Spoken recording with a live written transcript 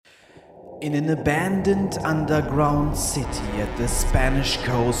In an abandoned underground city at the Spanish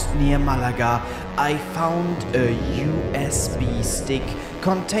coast near Malaga, I found a USB stick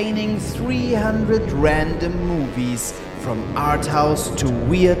containing 300 random movies, from art house to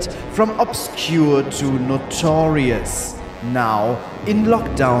weird, from obscure to notorious. Now, in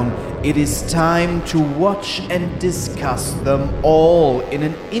lockdown, it is time to watch and discuss them all in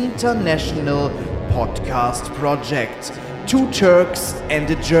an international podcast project. 2 Turks and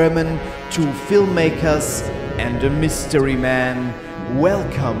a German, 2 filmmakers and a mystery man.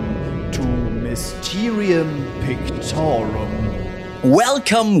 Welcome to Mysterium Pictorum.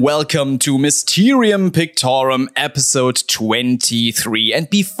 Welcome to Mysterium Pictorum episode 23. And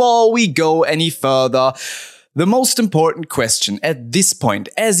before we go any further, the most important question at this point,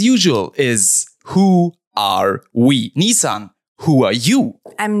 as usual, is who are we? Nisan, who are you?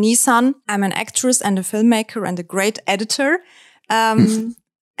 I'm Nisan. I'm an actress and a filmmaker and a great editor. And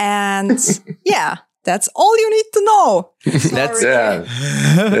yeah, that's all you need to know. That's Yeah.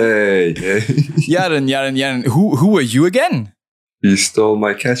 Hey. Jaren. Who are you again? You stole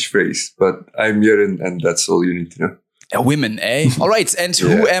my catchphrase, but I'm Jaren, and that's all you need to know. Women, eh? All right, and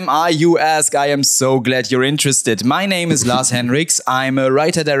who am I, you ask? I am so glad you're interested. My name is Lars Henriks. I'm a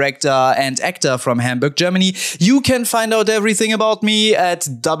writer, director, and actor from Hamburg, Germany. You can find out everything about me at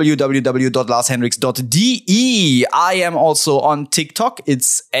www.larshenriks.de. I am also on TikTok.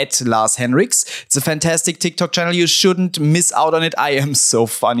 It's at Lars Henriks. It's a fantastic TikTok channel. You shouldn't miss out on it. I am so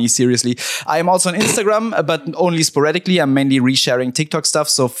funny, seriously. I am also on Instagram, but only sporadically. I'm mainly resharing TikTok stuff,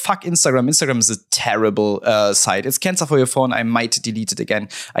 so fuck Instagram. Instagram is a terrible site. It's cancer for your phone. I might delete it again.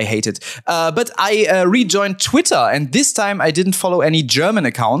 I hate it. But I rejoined Twitter, and this time I didn't follow any German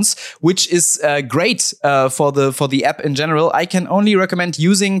accounts, which is great for the app in general. I can only recommend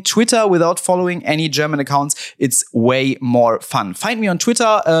using Twitter without following any German accounts. It's way more fun. Find me on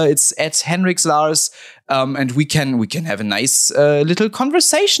Twitter. It's at HenriksLars. And we can have a nice little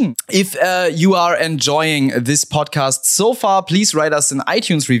conversation. If you are enjoying this podcast so far, please write us an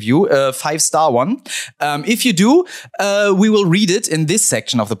iTunes review, a 5-star one. If you do, we will read it in this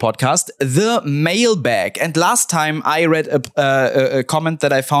section of the podcast, the mailbag. And last time I read a comment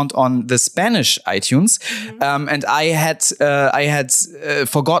that I found on the Spanish iTunes, and I had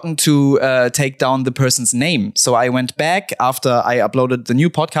forgotten to take down the person's name. So I went back after I uploaded the new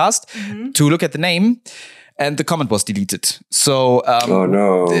podcast to look at the name. And the comment was deleted. So, oh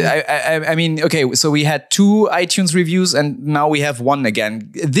no. I mean, okay, so we had 2 iTunes reviews and now we have 1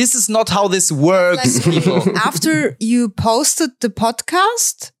 again. This is not how this works, people. After you posted the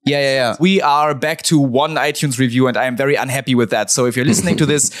podcast? Yeah. We are back to 1 iTunes review and I am very unhappy with that. So if you're listening to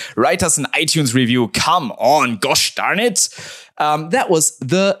this, write us an iTunes review. Come on, gosh darn it. That was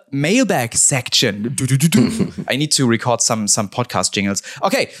the mailbag section. I need to record some podcast jingles.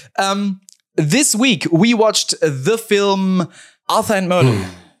 Okay, this week, we watched the film Arthur and Merlin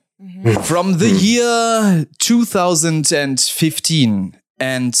from the year 2015.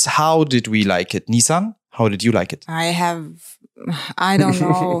 And how did we like it? Nisan, how did you like it? I don't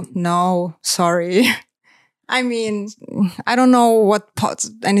know. No, sorry. I mean, I don't know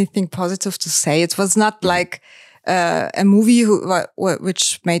anything positive to say. It was not like a movie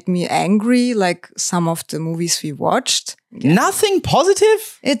which made me angry, like some of the movies we watched. Nothing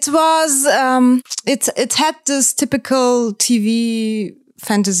positive? It was, it had this typical TV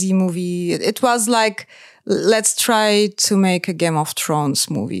fantasy movie. It was like, let's try to make a Game of Thrones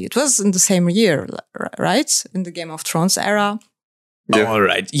movie. It was in the same year, right? In the Game of Thrones era. Yeah. All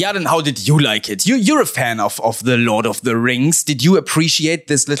right. Jaren, how did you like it? You're a fan of the Lord of the Rings. Did you appreciate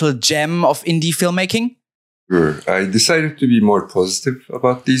this little gem of indie filmmaking? Sure. I decided to be more positive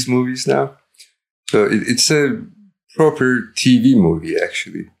about these movies now. So it's a proper TV movie,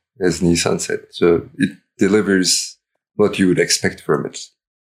 actually, as Nisan said. So it delivers what you would expect from it.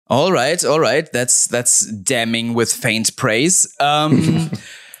 All right. That's damning with faint praise.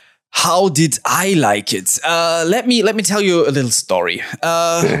 How did I like it? Let me tell you a little story.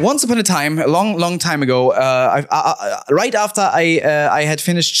 Once upon a time, a long time ago, right after I had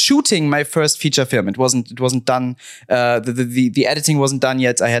finished shooting my first feature film, it wasn't done. The editing wasn't done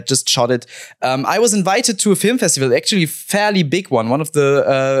yet. I had just shot it. I was invited to a film festival, actually a fairly big one of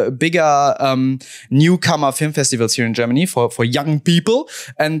the bigger newcomer film festivals here in Germany for young people,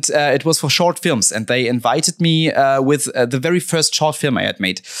 and it was for short films. And they invited me with the very first short film I had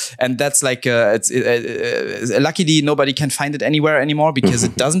made. And that's like, luckily nobody can find it anywhere anymore because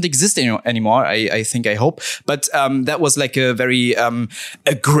it doesn't exist anymore. I think, I hope. But that was like a very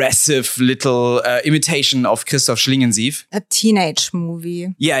aggressive little imitation of Christoph Schlingensief. A teenage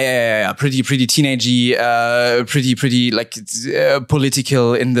movie. Yeah. Pretty teenagey, pretty like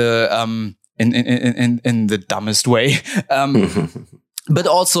political in the in the dumbest way. But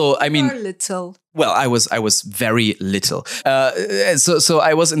also, I mean, little. Well, I was very little. So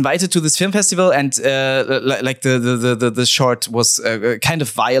I was invited to this film festival, and like the short was kind of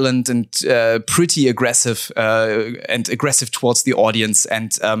violent and pretty aggressive, and aggressive towards the audience,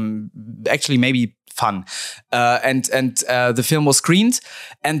 and actually maybe fun. And the film was screened,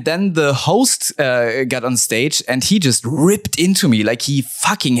 and then the host got on stage, and he just ripped into me like he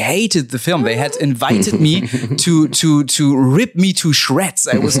fucking hated the film. They had invited me to rip me to shreds.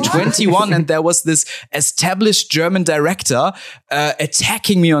 I was 21, and there was this established German director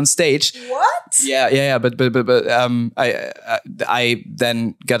attacking me on stage. What? Yeah. But I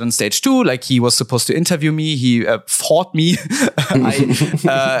then got on stage too. Like, he was supposed to interview me. He fought me.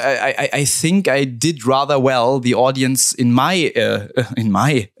 I think I did rather well. The audience, in my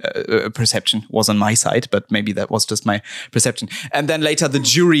perception, was on my side, but maybe that was just my perception. And then later, the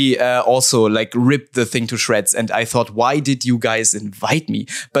jury also like ripped the thing to shreds. And I thought, why did you guys invite me?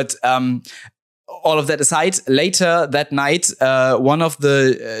 But all of that aside, later that night, one of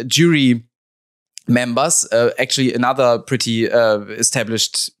the jury members, actually another pretty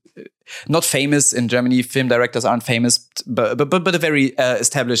established, not famous in Germany, film directors aren't famous, but a very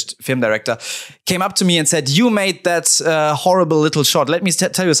established film director, came up to me and said, "You made that horrible little short. Let me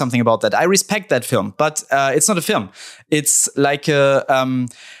tell you something about that. I respect that film, but it's not a film. It's like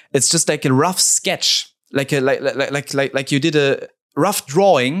it's just like a rough sketch, like you did a rough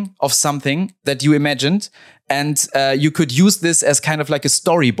drawing of something that you imagined, and you could use this as kind of like a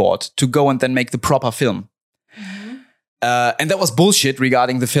storyboard to go and then make the proper film." And that was bullshit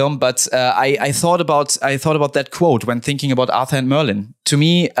regarding the film, but I thought about that quote when thinking about Arthur and Merlin. To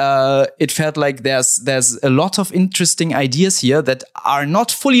me, it felt like there's a lot of interesting ideas here that are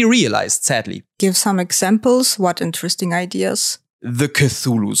not fully realized, sadly. Give some examples. What interesting ideas? The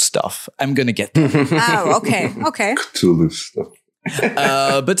Cthulhu stuff. I'm gonna get that. Oh, okay. Cthulhu stuff.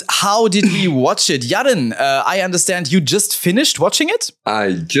 But how did we watch it? Jaren, I understand you just finished watching it?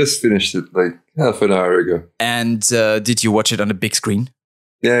 I just finished it like half an hour ago. And did you watch it on a big screen?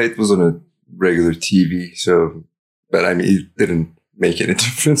 Yeah, it was on a regular TV, but I mean, it didn't make any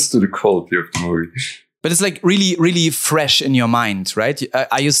difference to the quality of the movie. But it's like really, really fresh in your mind, right?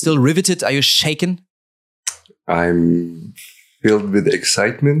 Are you still riveted? Are you shaken? I'm filled with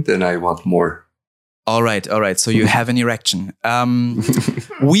excitement and I want more. All right. So you have an erection.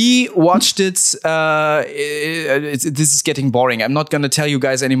 We watched it. This is getting boring. I'm not going to tell you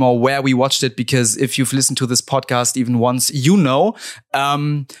guys anymore where we watched it, because if you've listened to this podcast even once, you know. But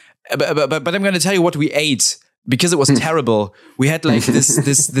I'm going to tell you what we ate, because it was terrible. We had like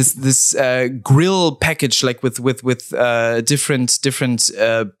this grill package, like with different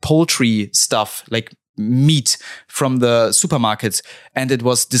poultry stuff, like meat from the supermarket, and it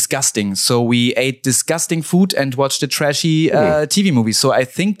was disgusting. So we ate disgusting food and watched a trashy TV movie. So I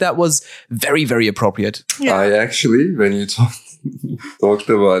think that was very, very appropriate. Yeah. I actually, when you talked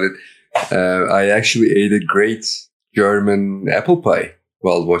about it, I actually ate a great German apple pie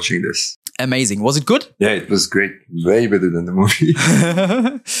while watching this. Amazing. Was it good? Yeah, it was great. Way better than the movie.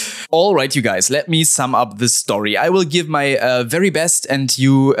 All right, you guys, let me sum up this story. I will give my very best, and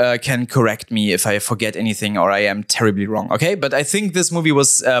you can correct me if I forget anything or I am terribly wrong, okay? But I think this movie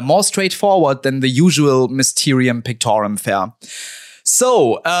was more straightforward than the usual Mysterium Pictorum fare.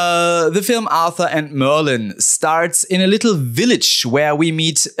 So, the film Arthur and Merlin starts in a little village where we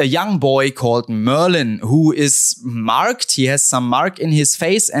meet a young boy called Merlin, who is marked. He has some mark in his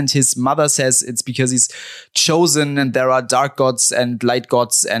face, and his mother says it's because he's chosen and there are dark gods and light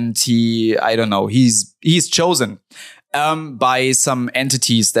gods, and he's chosen by some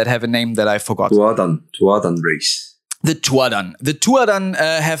entities that have a name that I forgot. Tuadan race. The Tuadan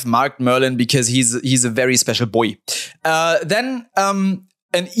have marked Merlin because he's a very special boy. Then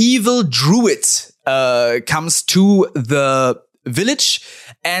an evil druid comes to the village,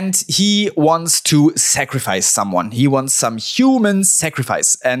 and he wants to sacrifice someone. He wants some human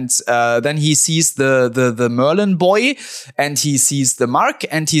sacrifice. And then he sees the Merlin boy, and he sees the mark,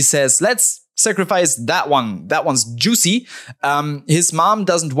 and he says, "Let's sacrifice that one. That one's juicy. His mom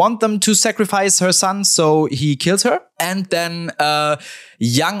doesn't want them to sacrifice her son, so he kills her. And then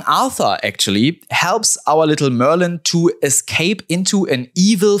young Arthur actually helps our little Merlin to escape into an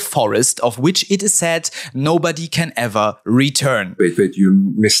evil forest of which it is said nobody can ever return. Wait,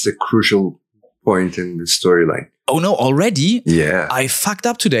 you missed a crucial point in the storyline. Oh no, already? Yeah. I fucked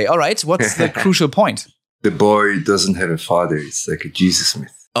up today. All right, what's the crucial point? The boy doesn't have a father. It's like a Jesus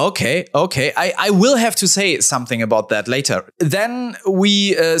myth. Okay. I will have to say something about that later. Then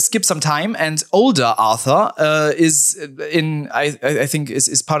we skip some time, and older Arthur is in, I think,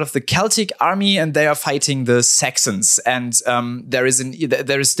 is part of the Celtic army, and they are fighting the Saxons. And there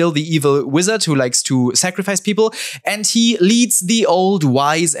is still the evil wizard who likes to sacrifice people, and he leads the old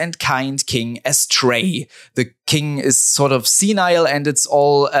wise and kind king astray. The king is sort of senile, and it's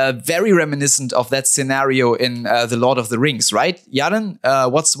all very reminiscent of that scenario in The Lord of the Rings, right? Jaren,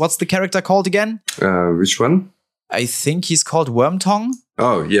 what's the character called again? Which one? I think he's called Wormtongue.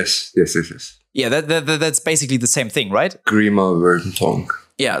 Oh, yes. Yeah, that's basically the same thing, right? Grima Wormtongue.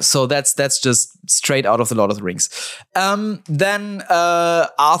 Yeah, so that's just straight out of The Lord of the Rings. Then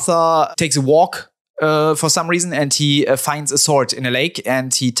Arthur takes a walk for some reason, and he finds a sword in a lake,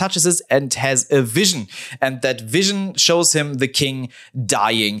 and he touches it and has a vision. And that vision shows him the king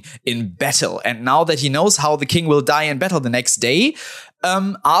dying in battle. And now that he knows how the king will die in battle the next day,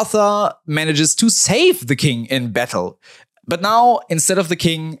 Arthur manages to save the king in battle. But now, instead of the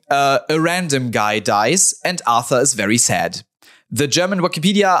king, a random guy dies, and Arthur is very sad. The German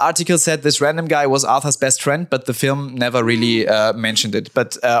Wikipedia article said this random guy was Arthur's best friend, but the film never really mentioned it.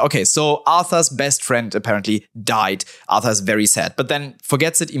 But okay, so Arthur's best friend apparently died. Arthur is very sad, but then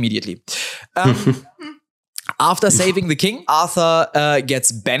forgets it immediately. After saving the king, Arthur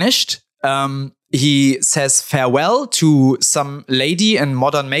gets banished. He says farewell to some lady in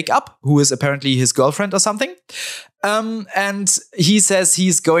modern makeup who is apparently his girlfriend or something. And he says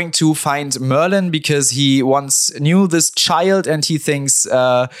he's going to find Merlin because he once knew this child, and he thinks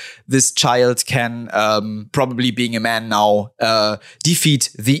this child can, probably being a man now, defeat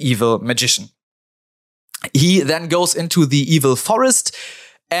the evil magician. He then goes into the evil forest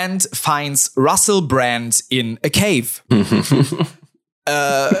and finds Russell Brand in a cave.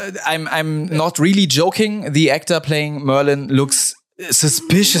 I'm not really joking. The actor playing Merlin looks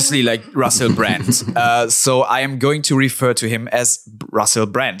suspiciously like Russell Brand. So I am going to refer to him as Russell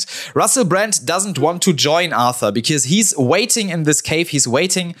Brand. Russell Brand doesn't want to join Arthur because he's waiting in this cave. He's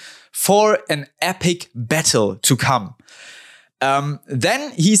waiting for an epic battle to come.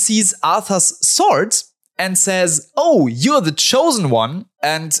 Then he sees Arthur's sword and says, "Oh, you're the chosen one,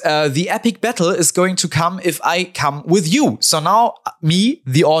 and the epic battle is going to come if I come with you." So now me,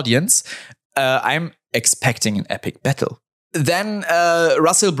 the audience, I'm expecting an epic battle. Then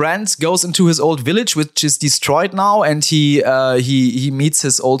Russell Brand goes into his old village, which is destroyed now, and he meets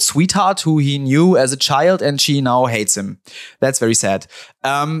his old sweetheart who he knew as a child, and she now hates him. That's very sad.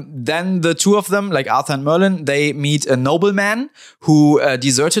 Then the two of them, like Arthur and Merlin, they meet a nobleman who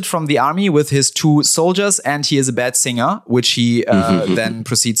deserted from the army with his two soldiers, and he is a bad singer, which he then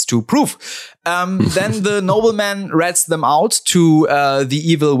proceeds to prove. Then the nobleman rats them out to the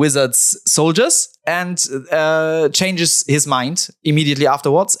evil wizard's soldiers and changes his mind immediately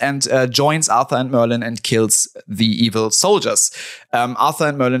afterwards and joins Arthur and Merlin and kills the evil soldiers. Arthur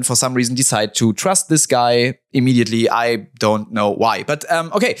and Merlin, for some reason, decide to trust this guy immediately. I don't know why. But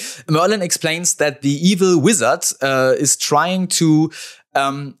okay, Merlin explains that the evil wizard is trying to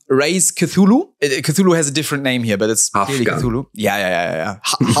raise Cthulhu. Cthulhu has a different name here, but it's clearly Cthulhu. Yeah.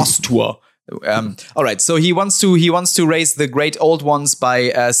 Hastur. All right, so he wants to raise the great old ones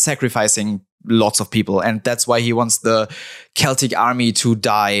by sacrificing lots of people, and that's why he wants the Celtic army to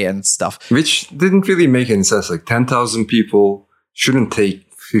die and stuff. Which didn't really make any sense. Like 10,000 people shouldn't take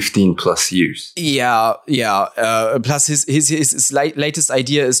 15 plus years. Yeah. Plus his latest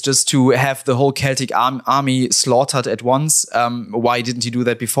idea is just to have the whole Celtic army slaughtered at once. Why didn't he do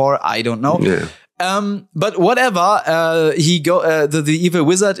that before? I don't know. Yeah. But whatever, the evil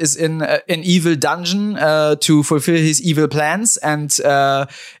wizard is in an evil dungeon to fulfill his evil plans, and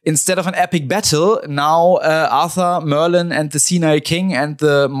instead of an epic battle, now Arthur, Merlin, and the senile king and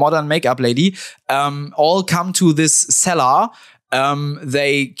the modern makeup lady all come to this cellar.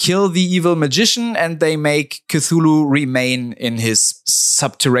 They kill the evil magician, and they make Cthulhu remain in his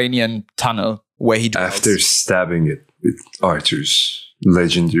subterranean tunnel where he dwells. After stabbing it with archers.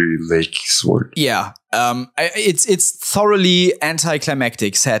 legendary lake sword. Yeah, it's thoroughly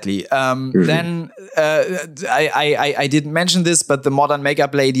anticlimactic. Sadly, then I didn't mention this, but the modern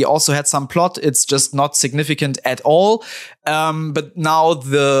makeup lady also had some plot. It's just not significant at all. But now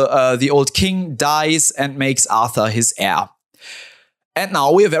the old king dies and makes Arthur his heir. And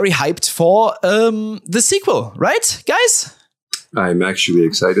now we are very hyped for the sequel, right, guys? I'm actually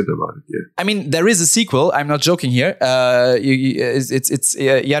excited about it. Yeah. I mean, there is a sequel. I'm not joking here. It's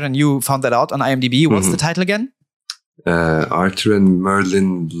Jaren, you found that out on IMDb. What's the title again? Arthur and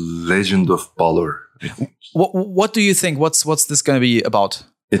Merlin: Legend of Balor. What do you think? What's this going to be about?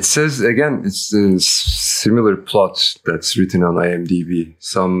 It says again, it's a similar plot that's written on IMDb.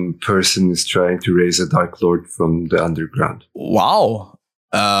 Some person is trying to raise a Dark Lord from the underground. Wow.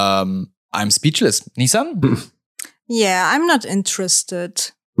 I'm speechless. Nissan? Yeah, I'm not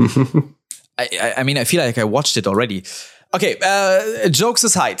interested. I mean, I feel like I watched it already. Okay, jokes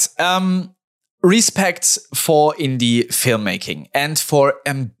aside, respect for indie filmmaking and for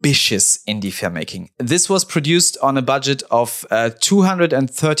ambitious indie filmmaking. This was produced on a budget of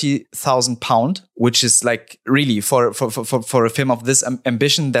 £230,000, which is like really for a film of this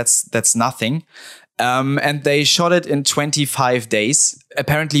ambition, that's nothing. And they shot it in 25 days,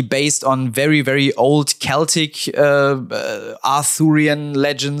 apparently based on very, very old Celtic Arthurian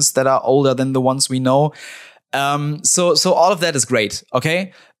legends that are older than the ones we know. So all of that is great,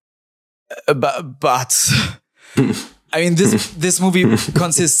 okay? But I mean, this movie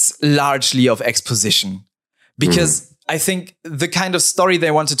consists largely of exposition because I think the kind of story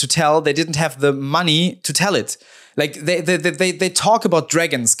they wanted to tell, they didn't have the money to tell it. Like they talk about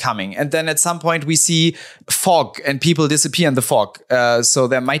dragons coming, and then at some point we see fog and people disappear in the fog. So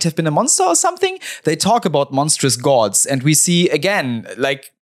there might have been a monster or something. They talk about monstrous gods, and we see again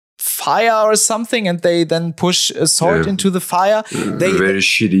like fire or something, and they then push a sword into the fire. Very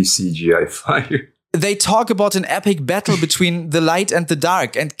shitty CGI fire. They talk about an epic battle between the light and the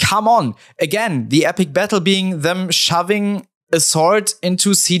dark, and come on, again, the epic battle being them shoving a sword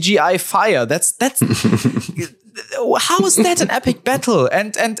into CGI fire. That's how is that an epic battle?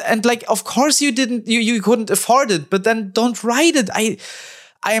 And like, of course you couldn't afford it, but then don't write it. I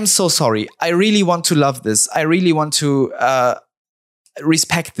am so sorry. I really want to love this. I really want to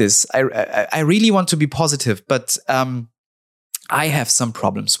respect this. I really want to be positive, but I have some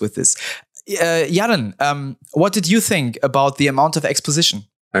problems with this. Jaren, what did you think about the amount of exposition?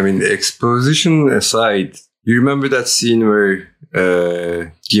 I mean, exposition aside, you remember that scene where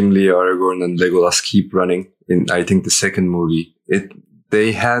Gimli, Aragorn, and Legolas keep running in, I think, the second movie?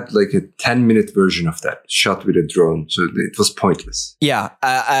 They had like a 10-minute version of that shot with a drone, so it was pointless. Yeah,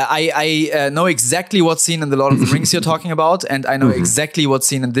 I know exactly what scene in The Lord of the Rings you're talking about, and I know exactly what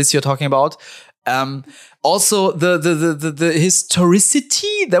scene in this you're talking about. Also, the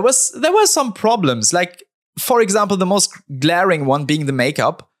historicity, there were some problems. Like, for example, the most glaring one being the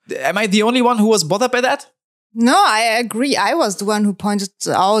makeup. Am I the only one who was bothered by that? No, I agree. I was the one who pointed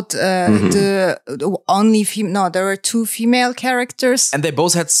out the only female. No, there were two female characters, and they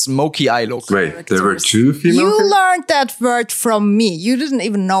both had smoky eye look. Wait, there were two female. You learned that word from me. You didn't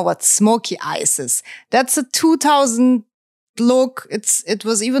even know what smoky eyes is. That's a 2000 look. It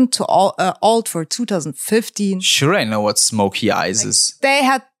was even too old for 2015. Sure, I know what smoky eyes is. They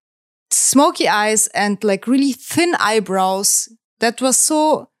had smoky eyes and like really thin eyebrows. That was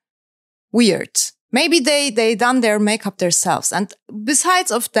so weird. Maybe they done their makeup themselves. And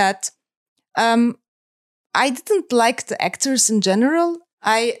besides of that, I didn't like the actors in general.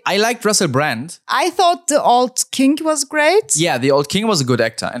 I liked Russell Brand. I thought the old king was great. Yeah, the old king was a good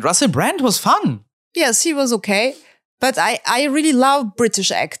actor. And Russell Brand was fun. Yes, he was okay. But I really love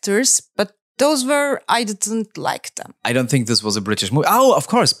British actors. But I didn't like them. I don't think this was a British movie. Oh, of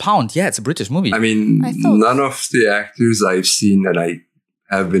course, Pound. Yeah, it's a British movie. I mean, none of the actors I've seen, and I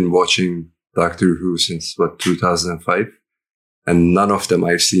have been watching Doctor Who since 2005, and none of them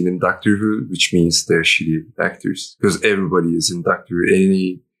I've seen in Doctor Who, which means they're shitty actors because everybody is in Doctor Who.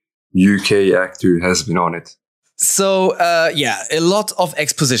 Any UK actor has been on it. So yeah, a lot of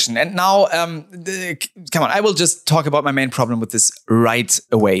exposition. And now, come on, I will just talk about my main problem with this right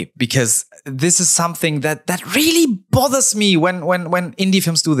away, because this is something that really bothers me when indie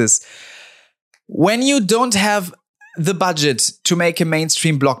films do this. When you don't have the budget to make a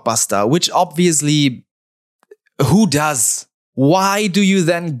mainstream blockbuster, which obviously, who does? Why do you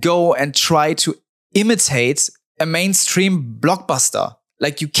then go and try to imitate a mainstream blockbuster?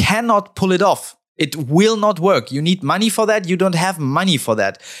 Like, you cannot pull it off. It will not work. You need money for that. You don't have money for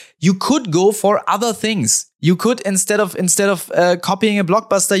that. You could go for other things. You could, instead of copying a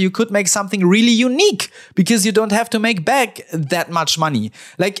blockbuster, you could make something really unique because you don't have to make back that much money.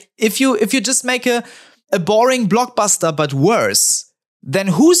 Like if you just make a boring blockbuster but worse, then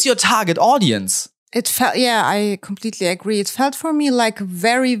who's your target audience? It felt, yeah, I completely agree. It felt for me like a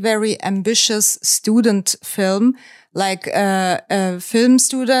very, very ambitious student film, like film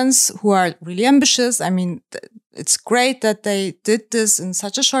students who are really ambitious. I mean, it's great that they did this in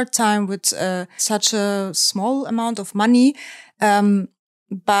such a short time with such a small amount of money.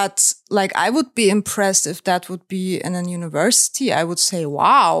 But like, I would be impressed if that would be in a university. I would say,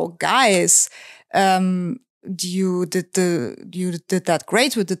 wow, guys, you did that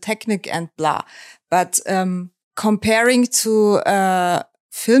great with the technique and blah. But comparing to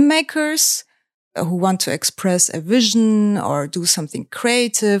filmmakers who want to express a vision or do something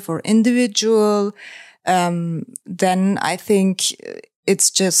creative or individual, then I think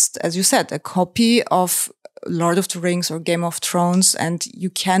it's just, as you said, a copy of Lord of the Rings or Game of Thrones, and you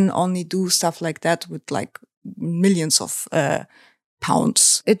can only do stuff like that with like millions of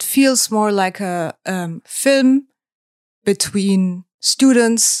pounds. It feels more like a film between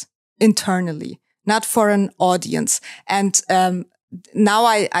students internally, not for an audience. And now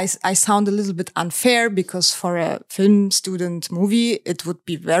I sound a little bit unfair because for a film student movie, it would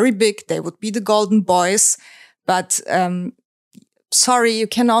be very big. They would be the golden boys. But sorry, you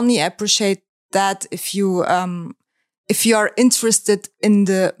can only appreciate that if you are interested in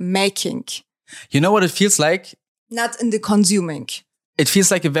the making. You know what it feels like? Not in the consuming. It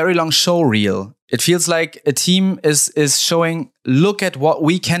feels like a very long show reel. It feels like a team is showing, look at what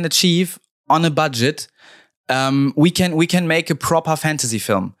we can achieve on a budget. We can make a proper fantasy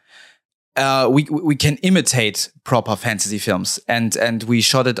film. We can imitate proper fantasy films, and we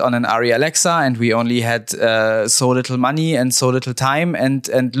shot it on an Arri Alexa, and we only had so little money and so little time,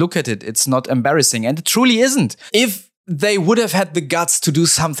 and look at it. It's not embarrassing, and it truly isn't. If they would have had the guts to do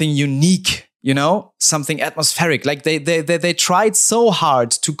something unique, you know, something atmospheric. Like they tried so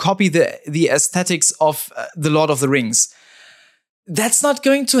hard to copy the aesthetics of the Lord of the Rings. That's not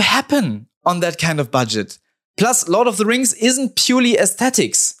going to happen on that kind of budget. Plus, Lord of the Rings isn't purely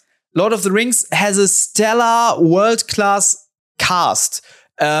aesthetics. Lord of the Rings has a stellar, world-class cast.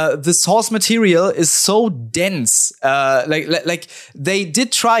 The source material is so dense. Like they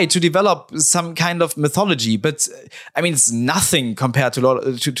did try to develop some kind of mythology, but I mean, it's nothing compared to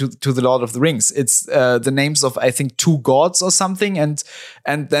the Lord of the Rings. It's the names of, I think, 2 gods or something, and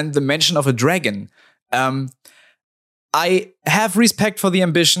then the mention of a dragon. I have respect for the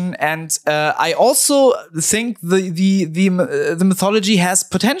ambition, and I also think the mythology has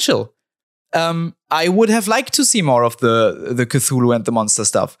potential. I would have liked to see more of the Cthulhu and the monster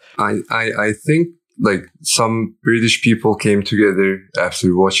stuff. I think like some British people came together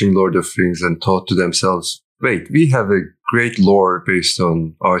after watching Lord of the Rings and thought to themselves, wait, we have a great lore based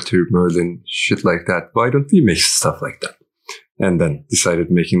on Arthur, Merlin, shit like that. Why don't we make stuff like that? And then decided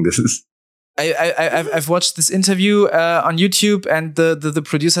making this. I've watched this interview on YouTube, and the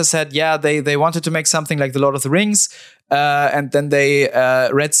producer said, yeah, they wanted to make something like the Lord of the Rings, and then they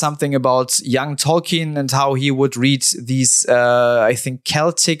read something about young Tolkien and how he would read these, I think,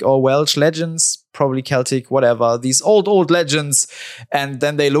 Celtic or Welsh legends, probably Celtic, whatever, these old legends, and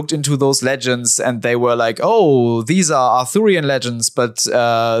then they looked into those legends and they were like, oh, these are Arthurian legends, but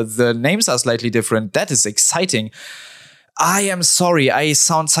the names are slightly different. That is exciting. I am sorry, I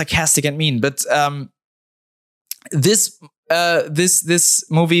sound sarcastic and mean, but this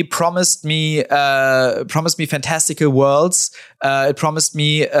movie promised me fantastical worlds. It promised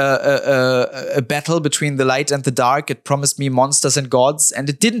me a battle between the light and the dark. It promised me monsters and gods, and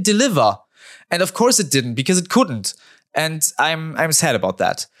it didn't deliver. And of course it didn't, because it couldn't. And I'm sad about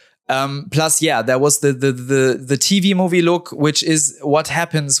that. Plus, yeah, there was the TV movie look, which is what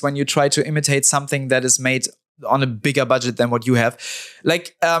happens when you try to imitate something that is made on a bigger budget than what you have.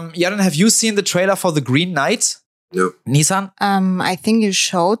 Like, Yaron, have you seen the trailer for The Green Knight? No. Nissan? I think you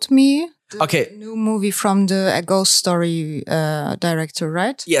showed me the new movie from the A Ghost Story director,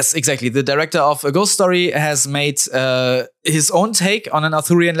 right? Yes, exactly. The director of A Ghost Story has made his own take on an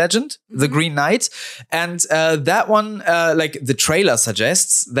Arthurian legend, The Green Knight. And that one, like the trailer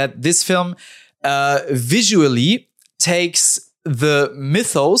suggests that this film visually takes the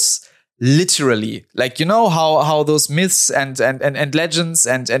mythos literally. Like, you know how those myths and legends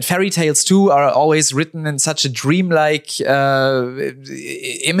and fairy tales too are always written in such a dreamlike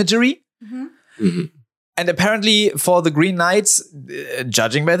imagery. Mm-hmm. And apparently for the Green Knight,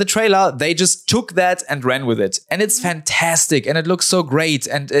 judging by the trailer, they just took that and ran with it. And it's fantastic and it looks so great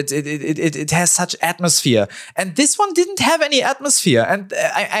and it has such atmosphere. And this one didn't have any atmosphere. And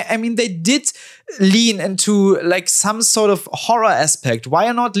I mean, they did lean into like some sort of horror aspect.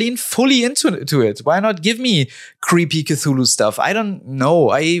 Why not lean fully into it? Why not give me creepy Cthulhu stuff? I don't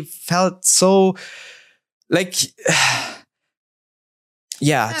know. I felt so like...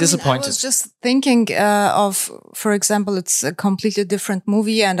 Yeah, disappointed. I was just thinking of, for example, it's a completely different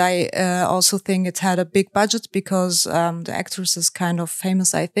movie, and I also think it had a big budget because the actress is kind of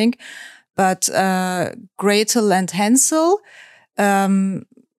famous, I think. But Gretel and Hansel,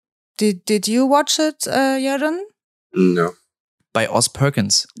 did you watch it, Jörn? No. By Oz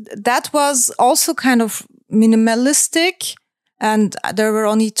Perkins. That was also kind of minimalistic. And there were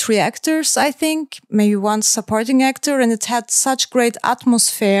only 3 actors, I think, maybe 1 supporting actor, and it had such great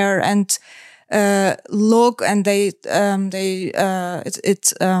atmosphere and look, and it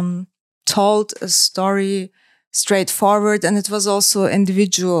told a story straightforward, and it was also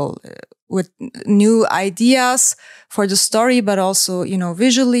individual with new ideas for the story, but also, you know,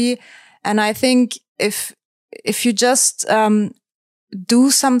 visually. And I think if you just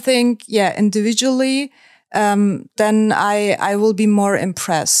do something, individually, then I will be more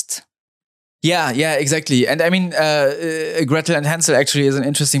impressed. Yeah, exactly. And I mean, Gretel and Hansel actually is an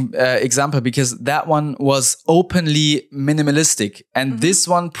interesting example because that one was openly minimalistic. And this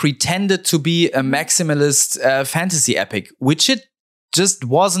one pretended to be a maximalist fantasy epic, which it just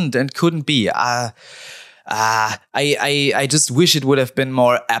wasn't and couldn't be. I just wish it would have been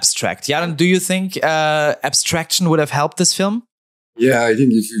more abstract. Jaren, do you think abstraction would have helped this film? Yeah, I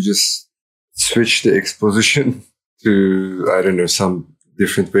think if you just switch the exposition to, I don't know, some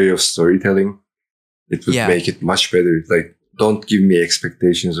different way of storytelling, it would make it much better. Like, don't give me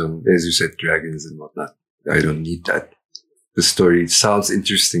expectations on, as you said, dragons and whatnot. I don't need that. The story sounds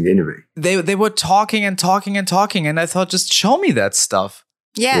interesting anyway. They were talking and talking and talking, and I thought, just show me that stuff.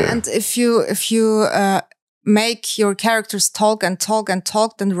 Yeah. And if you make your characters talk and talk and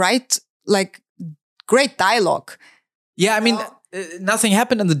talk, then write like great dialogue. Yeah, I mean, nothing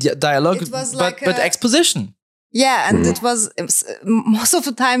happened in the dialogue, but exposition. Yeah, and it was, most of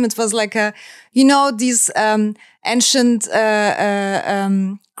the time it was like these ancient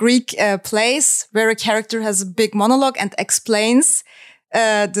Greek plays where a character has a big monologue and explains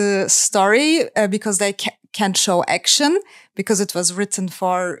the story because they can't show action because it was written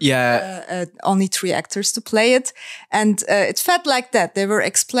for only 3 actors to play it. And it felt like that. They were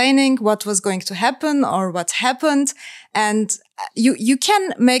explaining what was going to happen or what happened. And you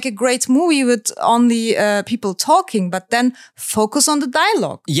can make a great movie with only people talking, but then focus on the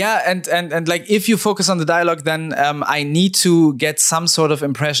dialogue. Yeah, and like if you focus on the dialogue, then I need to get some sort of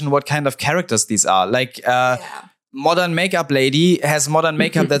impression what kind of characters these are. Like modern makeup lady has modern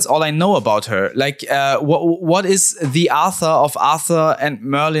makeup. That's all I know about her. Like what is the Arthur of Arthur and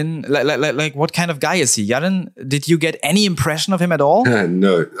Merlin? Like what kind of guy is he? Jaren, did you get any impression of him at all?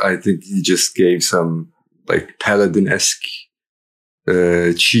 No, I think he just gave some like Paladin-esque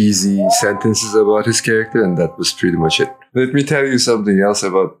cheesy sentences about his character, and that was pretty much it. Let me tell you something else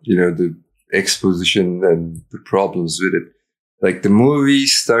about, the exposition and the problems with it. Like, the movie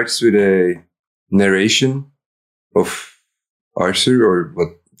starts with a narration of Arthur or what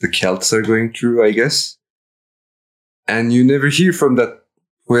the Celts are going through, I guess. And you never hear from that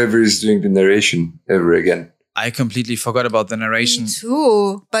whoever is doing the narration ever again. I completely forgot about the narration. Me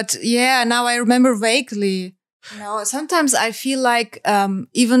too. But yeah, now I remember vaguely. Sometimes I feel like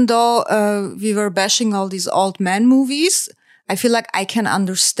even though we were bashing all these old man movies, I feel like I can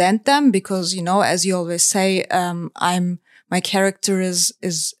understand them because, as you always say, my character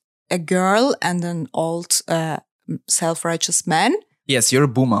is a girl and an old self-righteous man. Yes, you're a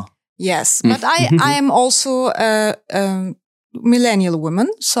boomer. Yes, but I am also a millennial woman,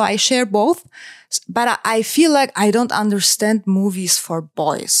 so I share both. But I feel like I don't understand movies for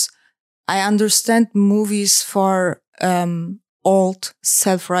boys. I understand movies for old,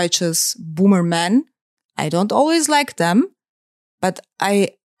 self-righteous boomer men. I don't always like them, but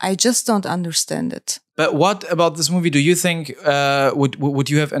I just don't understand it. But what about this movie do you think would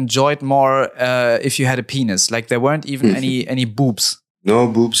you have enjoyed more if you had a penis? Like there weren't even any boobs. No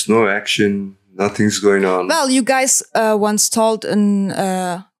boobs, no action, nothing's going on. Well, you guys once told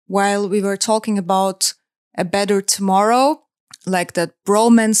while we were talking about A Better Tomorrow, like that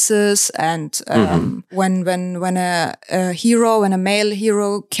bromances and when a hero and a male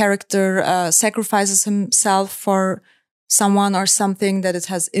hero character sacrifices himself for someone or something, that it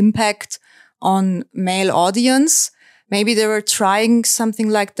has impact on male audience. maybe they were trying something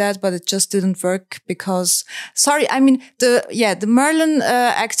like that, but it just didn't work because, sorry, I mean, the Merlin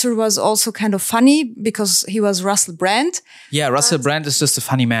actor was also kind of funny because he was Russell Brand. Yeah, Russell Brand is just a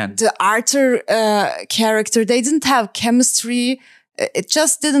funny man. The Arthur character, they didn't have chemistry. It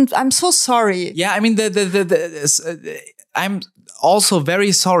just didn't. I'm so sorry. Yeah, I mean, I'm also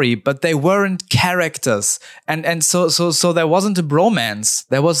very sorry, but they weren't characters, and so there wasn't a bromance.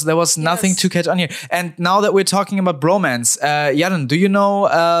 There was nothing to catch on here. And now that we're talking about bromance, Jan, do you know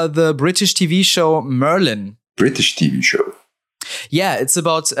the British TV show Merlin? British TV show. Yeah, it's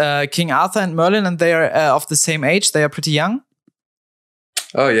about King Arthur and Merlin, and they are of the same age. They are pretty young.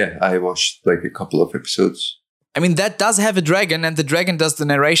 Oh yeah, I watched like a couple of episodes. I mean, that does have a dragon, and the dragon does the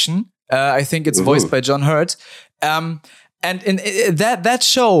narration. I think it's voiced by John Hurt. And in that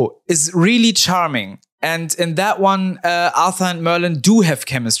show is really charming. And in that one, Arthur and Merlin do have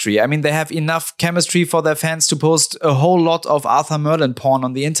chemistry. I mean, they have enough chemistry for their fans to post a whole lot of Arthur Merlin porn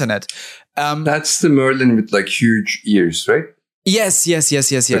on the internet. That's the Merlin with like huge ears, right? Yes.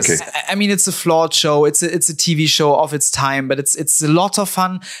 Okay. I mean, it's a flawed show. It's a TV show of its time, but it's a lot of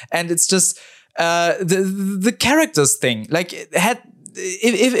fun. And it's just the characters thing. Like,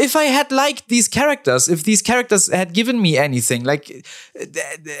 if I had liked these characters, if these characters had given me anything, like,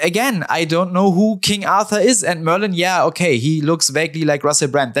 again, I don't know who King Arthur is. And Merlin, yeah, okay, he looks vaguely like Russell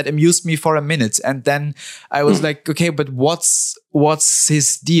Brand. That amused me for a minute. And then I was like, okay, but what's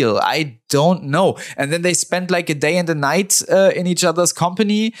his deal? I don't know. And then they spent like a day and a night in each other's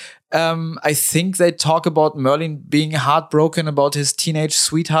company. I think they talk about Merlin being heartbroken about his teenage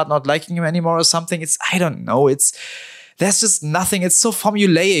sweetheart not liking him anymore or something. I don't know. There's just nothing. It's so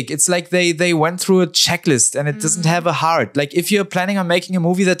formulaic. It's like they went through a checklist and it doesn't have a heart. Like, if you're planning on making a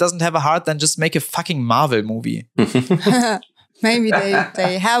movie that doesn't have a heart, then just make a fucking Marvel movie. Maybe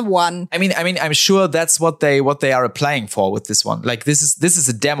they have one. I mean, I'm sure that's what they are applying for with this one. Like, this is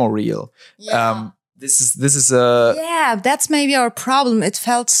a demo reel. Yeah. This is a that's maybe our problem. It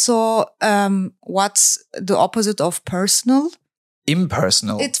felt so what's the opposite of personal?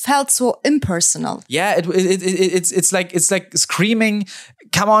 Impersonal. It felt so impersonal. Yeah, it's like screaming,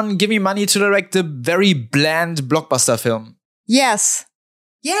 "Come on, give me money to direct a very bland blockbuster film." Yes.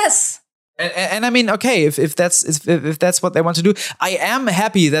 And I mean, okay, if that's what they want to do, I am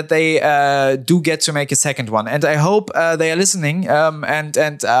happy that they do get to make a second one, and I hope they are listening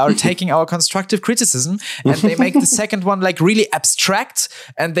and are taking our constructive criticism, and they make the second one like really abstract,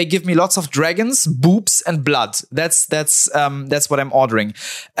 and they give me lots of dragons, boobs, and blood. That's what I'm ordering.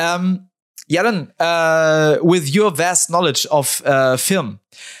 Jaren, with your vast knowledge of film,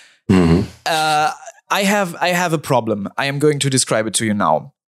 I have a problem. I am going to describe it to you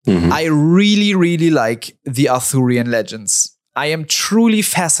now. I really, really like the Arthurian legends. I am truly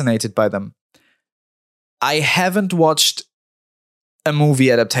fascinated by them. I haven't watched a movie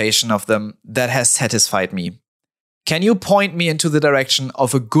adaptation of them that has satisfied me. Can you point me into the direction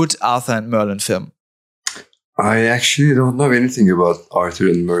of a good Arthur and Merlin film? I actually don't know anything about Arthur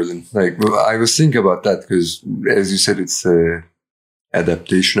and Merlin. Like, I was thinking about that because, as you said, it's an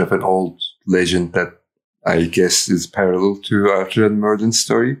adaptation of an old legend that I guess is parallel to Arthur and Merlin's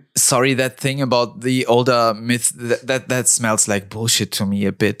story. Sorry, that thing about the older myth that smells like bullshit to me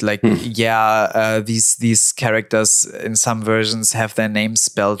a bit. Like, these characters in some versions have their names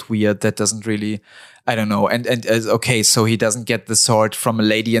spelled weird. That doesn't really, I don't know. And okay, so he doesn't get the sword from a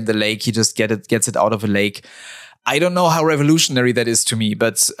lady in the lake. He just gets it out of a lake. I don't know how revolutionary that is to me,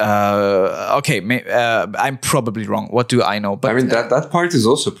 but okay, I'm probably wrong. What do I know? But I mean, that part is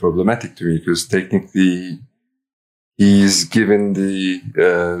also problematic to me because technically he's given the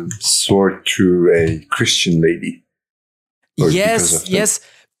sword to a Christian lady. Yes.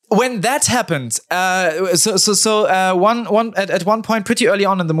 When that happened, at one point, pretty early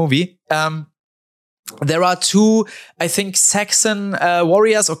on in the movie, there are two, I think, Saxon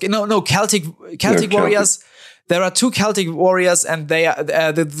warriors. Okay, no, Celtic warriors. There are two Celtic warriors, and they are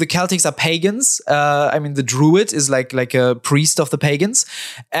the Celtics are pagans. I mean, the druid is like a priest of the pagans,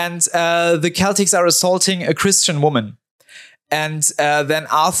 and the Celtics are assaulting a Christian woman. And then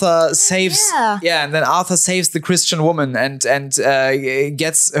Arthur saves, and then Arthur saves the Christian woman and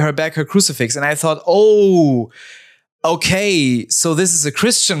gets her back her crucifix. And I thought, oh, okay, so this is a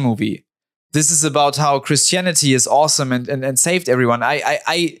Christian movie. This is about how Christianity is awesome and saved everyone.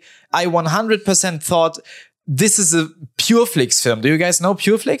 I 100% thought this is a PureFlix film. Do you guys know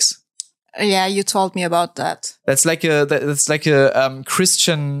PureFlix? Yeah, you told me about that. That's like a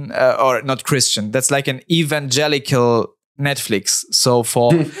Christian or not Christian. That's like an evangelical Netflix. So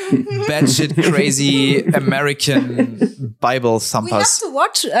for batshit crazy American Bible We have thumpers. to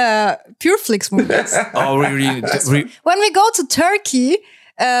watch Pureflix movies. Oh, really? When we go to Turkey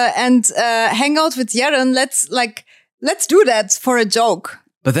and hang out with Jaren, let's do that for a joke.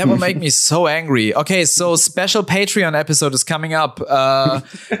 But that will make me so angry. Okay, so special Patreon episode is coming up. A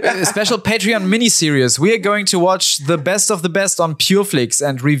special Patreon mini-series. We are going to watch the best of the best on Pureflix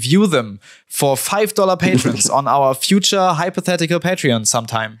and review them for $5 patrons on our future hypothetical Patreon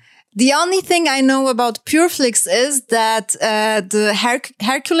sometime. The only thing I know about Pureflix is that the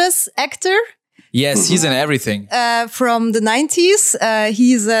Hercules actor Yes, he's in everything. from the 90s,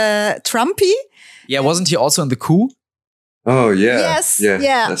 he's a Trumpy. Yeah, wasn't he also in The Coup? Oh yeah. Yes.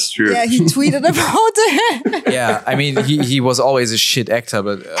 Yeah. That's true. Yeah, he tweeted about it. Yeah, I mean, he was always a shit actor,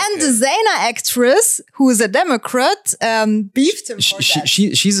 but... And the Zaina actress, who is a Democrat, beefed him for that.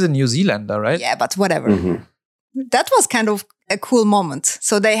 She's a New Zealander, right? Yeah, but whatever. Mm-hmm. That was kind of a cool moment.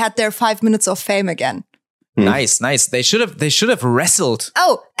 So they had their 5 minutes of fame again. Nice. They should have wrestled.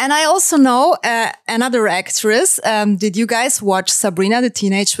 Oh, and I also know another actress. Did you guys watch Sabrina the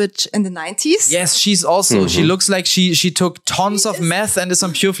Teenage Witch in the 90s? Yes, she's also. She looks like she took tons of meth and is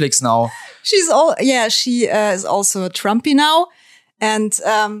on Pureflix now. She is also a Trumpy now, and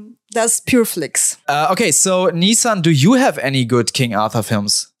does Pureflix. Okay, so Nissan, do you have any good King Arthur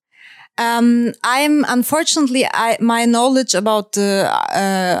films? I'm unfortunately, my knowledge about the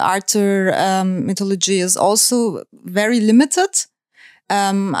Arthur mythology is also very limited.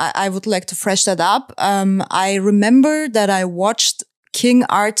 I would like to fresh that up. I remember that I watched King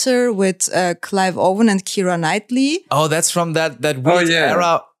Arthur with Clive Owen and Keira Knightley. Oh, that's from that weird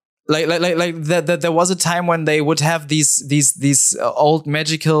era. Like that there was a time when they would have these old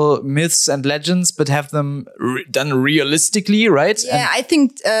magical myths and legends, but have them done realistically, right? Yeah, I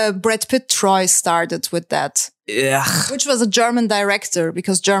think Brad Pitt Troy started with that. Yeah. Which was a German director,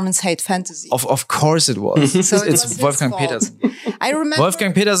 because Germans hate fantasy. Of course it was. So it was It's his Wolfgang fault. Petersen. I remember.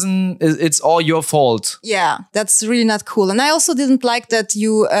 Wolfgang Petersen, it's all your fault. Yeah, that's really not cool. And I also didn't like that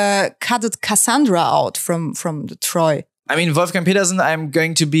you cutted Cassandra out from the Troy. I mean, Wolfgang Petersen, I'm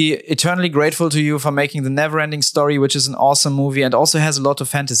going to be eternally grateful to you for making The Neverending Story, which is an awesome movie and also has a lot of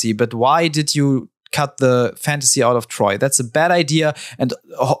fantasy. But why did you cut the fantasy out of Troy? That's a bad idea. And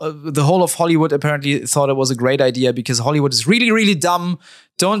the whole of Hollywood apparently thought it was a great idea, because Hollywood is really, really dumb.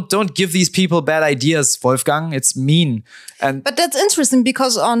 Don't give these people bad ideas, Wolfgang. It's mean. But that's interesting,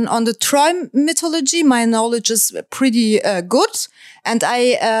 because on the Troy mythology, my knowledge is pretty good. And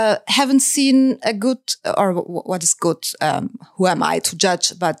I haven't seen a good, or what is good, who am I to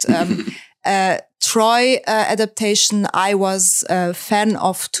judge? But Troy adaptation, I was a fan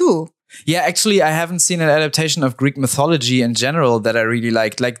of too. Yeah, actually, I haven't seen an adaptation of Greek mythology in general that I really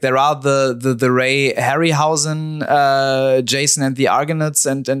liked. Like, there are the Ray Harryhausen, Jason and the Argonauts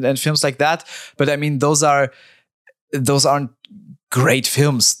and films like that. But I mean, those aren't great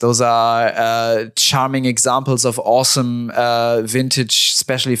films. Those are charming examples of awesome vintage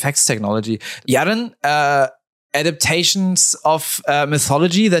special effects technology. Jaren, adaptations of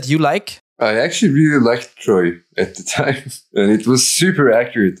mythology that you like? I actually really liked Troy at the time, and it was super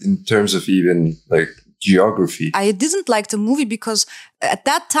accurate in terms of even like geography. I didn't like the movie because at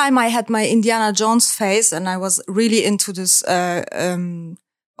that time I had my Indiana Jones phase, and I was really into this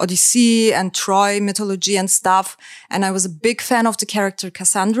Odyssey and Troy mythology and stuff. And I was a big fan of the character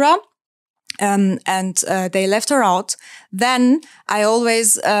Cassandra. And they left her out. Then I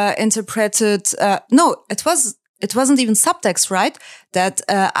always interpreted, it wasn't even subtext, right? That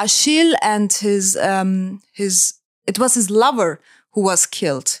Achille and it was his lover who was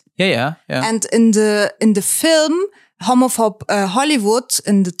killed. Yeah. And in the film, homophobe Hollywood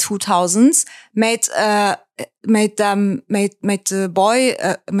in the 2000s made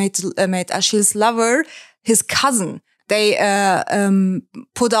Achille's lover his cousin. They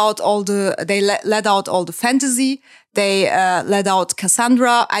let out all the fantasy. They let out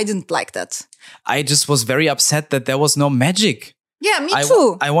Cassandra. I didn't like that. I just was very upset that there was no magic. Yeah, me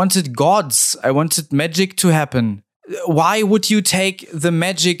too. I wanted gods. I wanted magic to happen. Why would you take the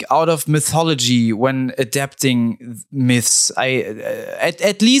magic out of mythology when adapting myths?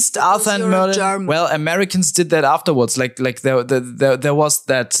 At least Arthur and Merlin. German. Well, Americans did that afterwards. Like there was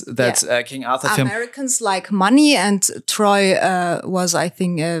that King Arthur film. Americans like money, and Troy was, I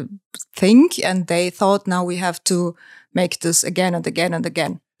think, a thing, and they thought, now we have to make this again and again and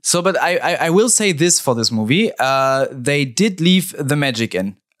again. So, but I will say this for this movie: they did leave the magic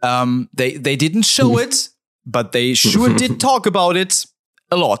in. They didn't show it. But they sure did talk about it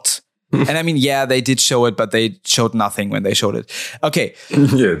a lot. And I mean, yeah, they did show it, but they showed nothing when they showed it. Okay.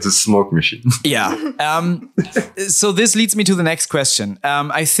 Yeah, it's a smoke machine. Yeah. So this leads me to the next question.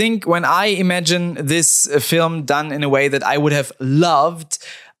 I think when I imagine this film done in a way that I would have loved,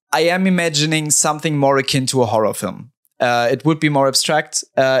 I am imagining something more akin to a horror film. It would be more abstract.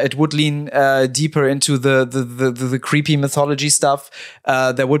 It would lean deeper into the creepy mythology stuff.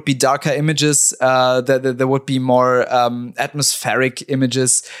 There would be darker images. There would be more atmospheric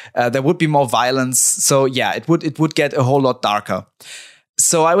images. There would be more violence. So yeah, it would get a whole lot darker.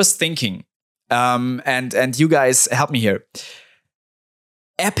 So I was thinking, and you guys help me here.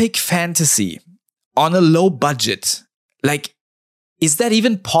 Epic fantasy on a low budget, like, is that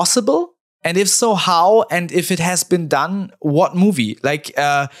even possible? And if so, how? And if it has been done, what movie? Like,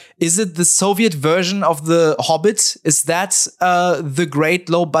 is it the Soviet version of The Hobbit? Is that the great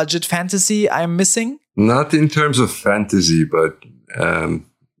low-budget fantasy I'm missing? Not in terms of fantasy, but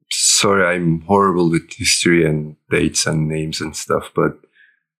sorry, I'm horrible with history and dates and names and stuff. But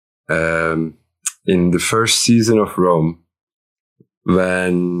in the first season of Rome,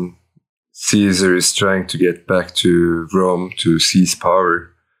 when Caesar is trying to get back to Rome to seize power,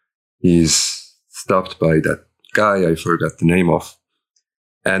 he's stopped by that guy I forgot the name of.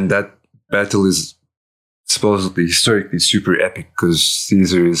 And that battle is supposedly historically super epic because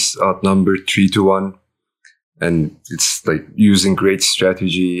Caesar is outnumbered 3-1. And it's like using great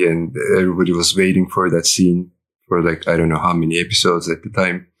strategy, and everybody was waiting for that scene for like, I don't know how many episodes at the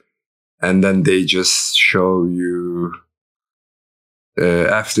time. And then they just show you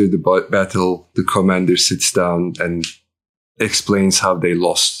after the battle, the commander sits down and explains how they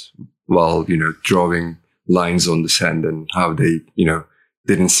lost while, drawing lines on the sand and how they,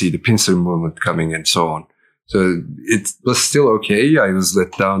 didn't see the pincer movement coming and so on. So it was still okay. I was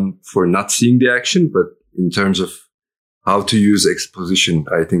let down for not seeing the action, but in terms of how to use exposition,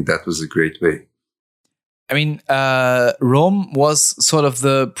 I think that was a great way. I mean, Rome was sort of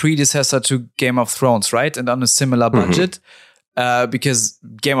the predecessor to Game of Thrones, right? And on a similar budget. Because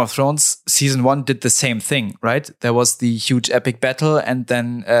Game of Thrones season 1 did the same thing, right? There was the huge epic battle, and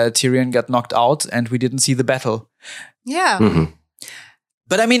then Tyrion got knocked out, and we didn't see the battle. Yeah. Mm-hmm.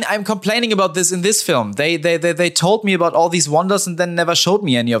 But I mean, I'm complaining about this in this film. They told me about all these wonders and then never showed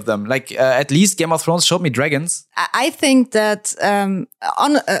me any of them. Like at least Game of Thrones showed me dragons. I think that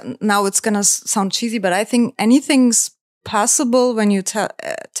now it's gonna sound cheesy, but I think anything's possible when you tell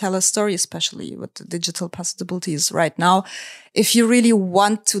a story, especially with the digital possibilities right now. If you really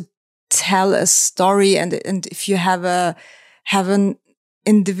want to tell a story, and if you have an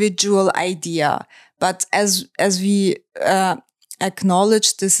individual idea, but as we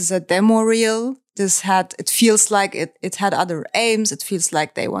acknowledge, this is a demo reel. It feels like it had other aims. It feels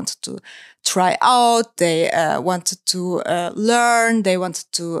like they wanted to try out. They wanted to learn. They wanted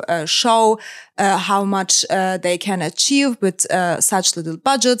to show how much they can achieve with such little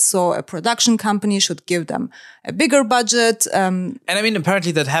budgets. So a production company should give them a bigger budget. And I mean,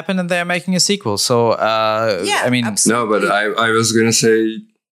 apparently that happened, and they are making a sequel. So yeah, I mean, absolutely. No, but I was gonna say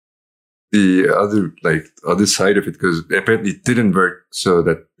the other side of it, because apparently it didn't work, so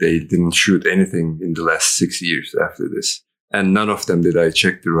that they didn't shoot anything in the last 6 years after this. And none of them did I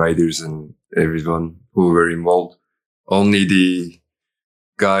check the writers and everyone who were involved. Only the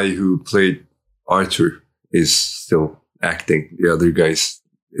guy who played Arthur is still acting. The other guys,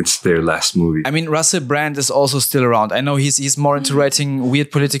 it's their last movie. I mean, Russell Brand is also still around. I know he's more into writing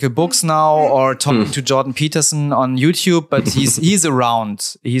weird political books now, or talking to Jordan Peterson on YouTube, but he's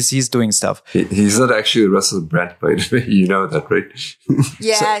around. He's doing stuff. He's not actually Russell Brand, by the way. You know that, right?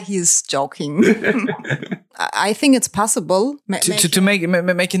 Yeah, he's joking. I think it's possible to make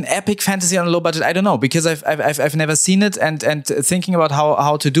an epic fantasy on a low budget. I don't know, because I've never seen it, and thinking about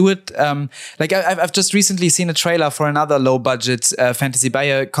how to do it. Like I've just recently seen a trailer for another low budget fantasy by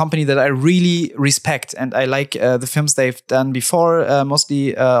a company that I really respect, and I like the films they've done before,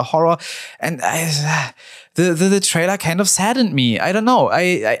 mostly horror. And the trailer kind of saddened me. I don't know.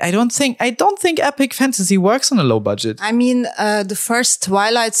 I don't think epic fantasy works on a low budget. I mean, the first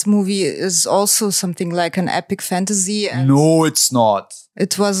Twilight's movie is also something like an epic fantasy. And no, it's not.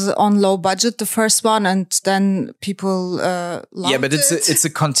 It was on low budget, the first one, and then people loved it. Yeah, but it's a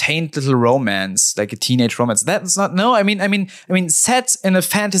contained little romance, like a teenage romance. That's not. No, I mean, set in a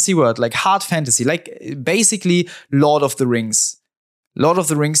fantasy world, like hard fantasy, like basically Lord of the Rings. Lord of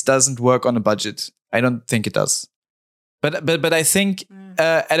the Rings doesn't work on a budget. I don't think it does. But I think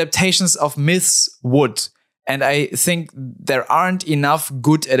adaptations of myths would. And I think there aren't enough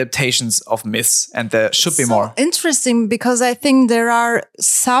good adaptations of myths, and there should be more. Interesting, because I think there are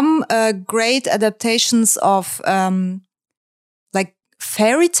some great adaptations of like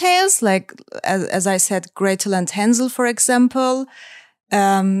fairy tales, like as I said, Gretel and Hansel, for example.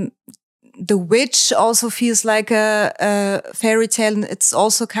 The Witch also feels like a fairy tale, and it's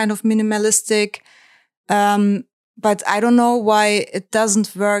also kind of minimalistic. But I don't know why it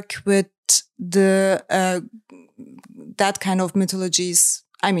doesn't work with the that kind of mythologies.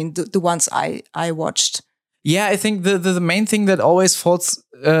 I mean, the ones I watched. Yeah, I think the main thing that always falls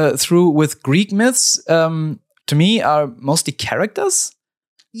through with Greek myths, to me, are mostly characters.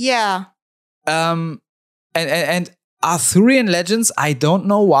 Yeah. And Arthurian legends, I don't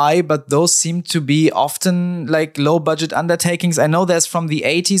know why, but those seem to be often like low budget undertakings. I know there's from the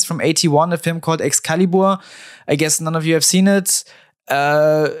 80s, from 81, a film called Excalibur. I guess none of you have seen it.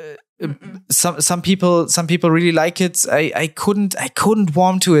 Some people really like it. I couldn't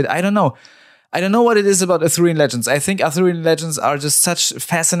warm to it. I don't know what it is about Arthurian legends. I think Arthurian legends are just such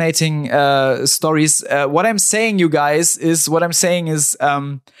fascinating stories. What I'm saying, you guys, is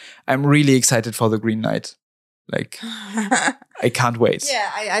I'm really excited for The Green Knight. Like, I can't wait.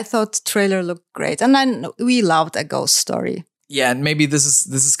 Yeah, I thought the trailer looked great, and then we loved A Ghost Story. Yeah, and maybe this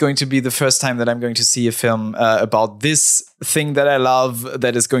is going to be the first time that I'm going to see a film about this thing that I love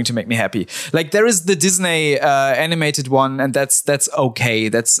that is going to make me happy. Like, there is the Disney animated one, and that's okay.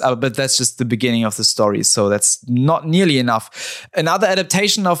 But that's just the beginning of the story, so that's not nearly enough. Another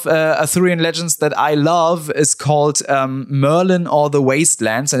adaptation of Arthurian legends that I love is called Merlin or the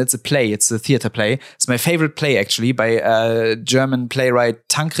Wastelands, and it's a play. It's a theater play. It's my favorite play, actually, by German playwright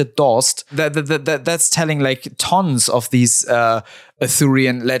Tancred Dorst. That's telling like tons of these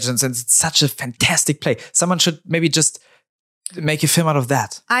Arthurian legends, and it's such a fantastic play. Someone should maybe just make a film out of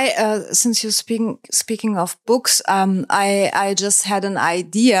that. Since you're speaking of books, I just had an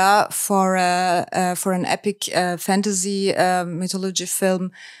idea for an epic fantasy mythology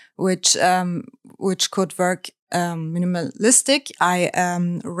film, which could work minimalistic. I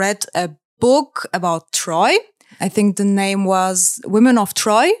read a book about Troy. I think the name was Women of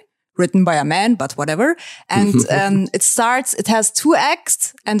Troy, written by a man, but whatever. And it has 2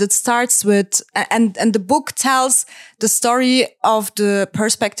 acts, and it starts with, and the book tells the story of the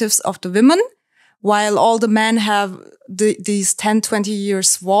perspectives of the women, while all the men have these 10-20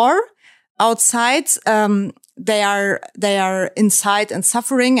 years war outside. They are inside and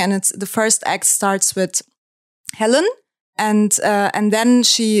suffering, and the first act starts with Helen, and then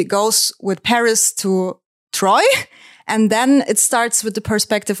she goes with Paris to Troy. And then it starts with the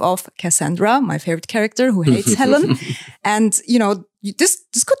perspective of Cassandra, my favorite character, who hates Helen. And,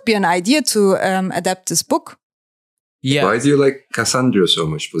 this could be an idea to adapt this book. Yeah. Why do you like Cassandra so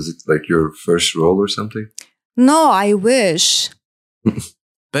much? Was it like your first role or something? No, I wish.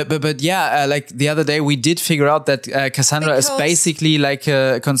 But yeah, like the other day we did figure out that Cassandra is basically like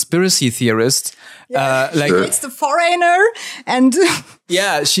a conspiracy theorist. Yeah, she hates the foreigner, and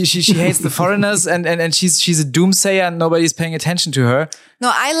yeah, she hates the foreigners, and she's a doomsayer, and nobody's paying attention to her. No,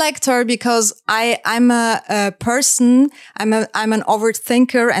 I liked her because I'm a person. I'm an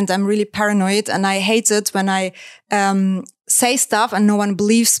overthinker, and I'm really paranoid, and I hate it when I say stuff and no one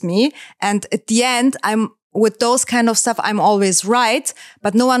believes me. And at the end, with those kind of stuff, I'm always right,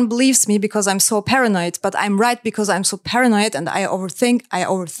 but no one believes me because I'm so paranoid. But I'm right because I'm so paranoid, and I overthink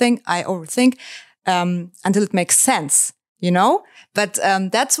until it makes sense, But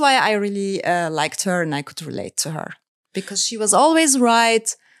that's why I really liked her, and I could relate to her because she was always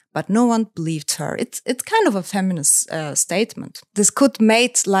right, but no one believed her. It's kind of a feminist statement. This could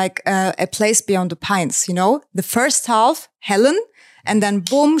make like A Place Beyond the Pines, The first half, Helen, and then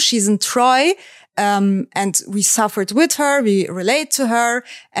boom, she's in Troy. And we suffered with her, we relate to her,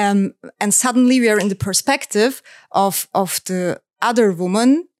 and suddenly we are in the perspective of the other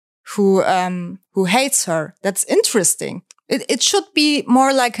woman who hates her. That's interesting. It should be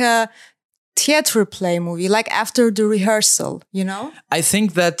more like a theater play movie, like after the rehearsal, I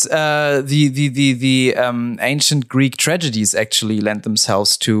think that the ancient Greek tragedies actually lend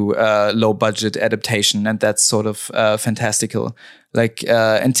themselves to low budget adaptation, and that's sort of fantastical. Like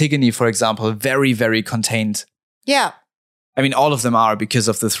Antigone, for example, very, very contained. Yeah. I mean, all of them are because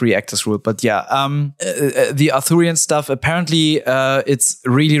of the 3 actors rule. But yeah, the Arthurian stuff, apparently it's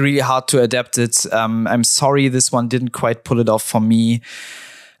really, really hard to adapt it. I'm sorry, this one didn't quite pull it off for me.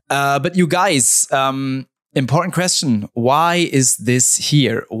 But you guys, important question. Why is this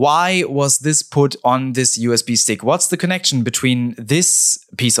here? Why was this put on this USB stick? What's the connection between this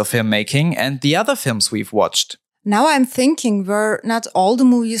piece of filmmaking and the other films we've watched? Now I'm thinking, were not all the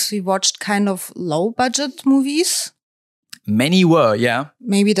movies we watched kind of low budget movies? Many were, yeah.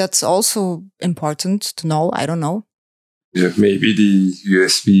 Maybe that's also important to know. I don't know. Yeah, maybe the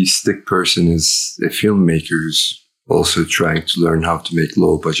USB stick person is a filmmaker's also trying to learn how to make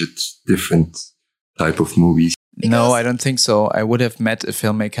low budget, different type of movies. No, I don't think so. I would have met a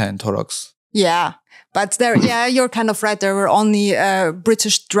filmmaker in Torox. Yeah. But you're kind of right. There were only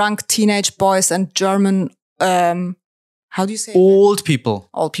British drunk teenage boys and German, how do you say old people?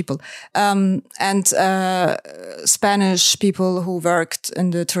 Old people. And Spanish people who worked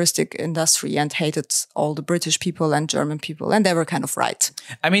in the touristic industry and hated all the British people and German people. And they were kind of right.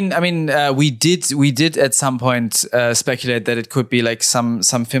 I mean, we did at some point speculate that it could be like some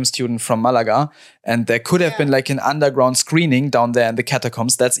film student from Malaga. And there could have been like an underground screening down there in the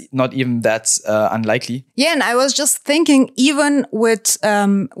catacombs. That's not even that unlikely. Yeah, and I was just thinking, even with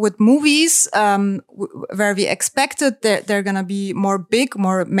movies where we expected they're gonna be more big,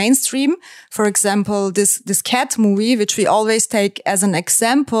 more mainstream. For example, this cat movie, which we always take as an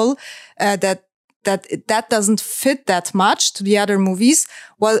example, that doesn't fit that much to the other movies.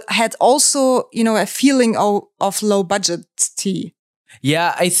 Well, had also a feeling of low budget tea.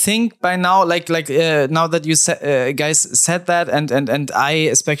 Yeah, I think by now, like now that you guys said that, and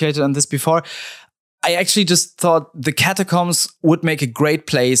I speculated on this before, I actually just thought the catacombs would make a great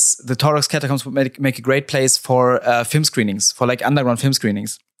place. The Torox catacombs would make a great place for film screenings, for like underground film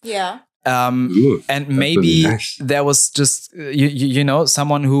screenings. Yeah. And maybe there was just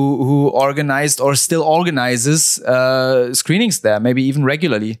someone who organized or still organizes screenings there, maybe even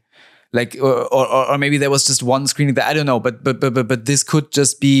regularly. Like, or maybe there was just one screening there. I don't know, but this could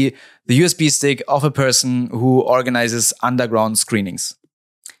just be the USB stick of a person who organizes underground screenings.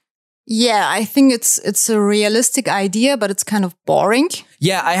 Yeah, I think it's a realistic idea, but it's kind of boring.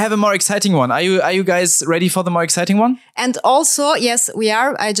 Yeah, I have a more exciting one. Are you guys ready for the more exciting one? And also, yes, we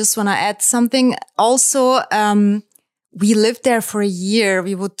are. I just want to add something. Also, we lived there for a year.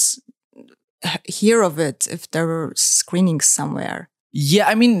 We would hear of it if there were screenings somewhere. Yeah,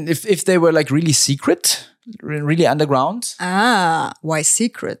 I mean, if they were like really secret, really underground. Ah, why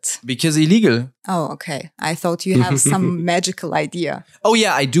secret? Because illegal. Oh, okay. I thought you have some magical idea. Oh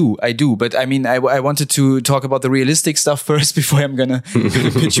yeah, I do. But I mean, I wanted to talk about the realistic stuff first before I'm gonna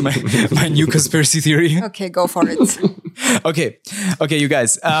pitch my new conspiracy theory. Okay, go for it. Okay, you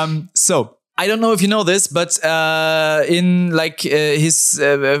guys. So I don't know if you know this, but in like his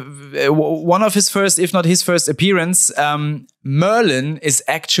one of his first, if not his first appearance, Merlin is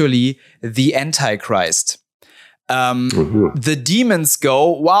actually the Antichrist. The demons go,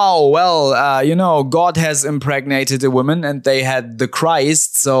 wow, well, God has impregnated a woman and they had the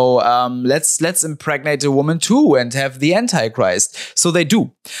Christ. So, let's impregnate a woman too and have the Antichrist. So they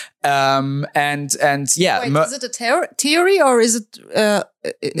do. And yeah. Wait, is it a theory or is it,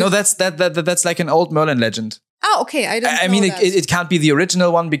 no, that's like an old Merlin legend. Oh, okay. I mean, it can't be the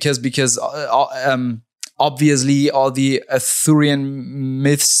original one because obviously, all the Arthurian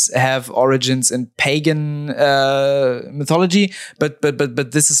myths have origins in pagan mythology, but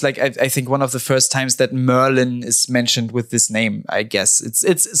this is like I think one of the first times that Merlin is mentioned with this name. I guess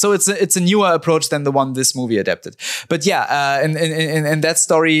it's a newer approach than the one this movie adapted. But yeah, in that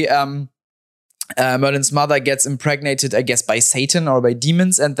story, Merlin's mother gets impregnated, I guess, by Satan or by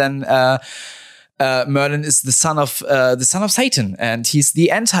demons, and then Merlin is the son of Satan, and he's the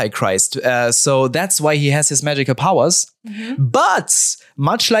Antichrist. So that's why he has his magical powers. Mm-hmm. But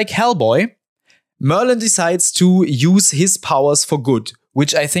much like Hellboy, Merlin decides to use his powers for good,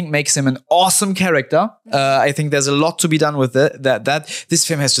 which I think makes him an awesome character. I think there's a lot to be done with that. This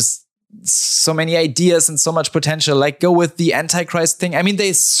film has just so many ideas and so much potential. Like, go with the Antichrist thing. I mean,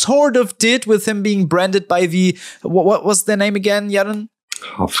 they sort of did with him being branded by the what was their name again, Jaren?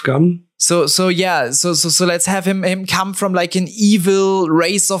 Hafgan. So let's have him come from like an evil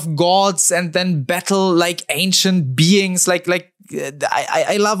race of gods and then battle like ancient beings. Like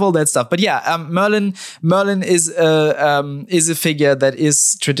I love all that stuff. But yeah, Merlin is a figure that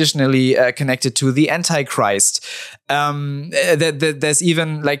is traditionally connected to the Antichrist. There's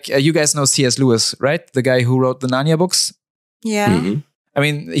even like you guys know C.S. Lewis, right? The guy who wrote the Narnia books. Yeah. Mm-hmm. I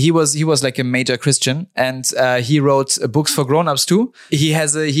mean, he was like a major Christian, and he wrote books for grown-ups too. He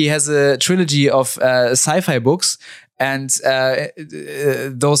has a trilogy of sci-fi books, and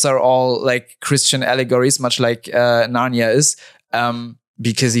those are all like Christian allegories, much like Narnia is,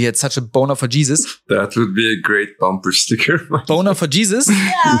 because he had such a boner for Jesus. That would be a great bumper sticker. Boner for Jesus?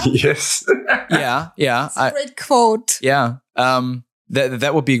 Yeah. Yes. Yeah. It's a great quote. Yeah.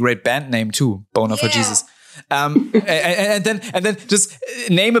 That would be a great band name too. Boner for Jesus. And then just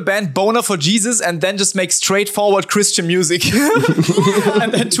name a band Boner for Jesus and then just make straightforward Christian music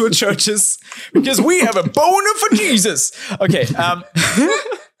and then tour churches because we have a boner for Jesus. Okay.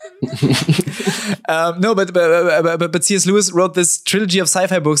 No, but C.S. Lewis wrote this trilogy of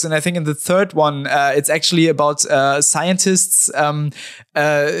sci-fi books, and I think in the third one, it's actually about scientists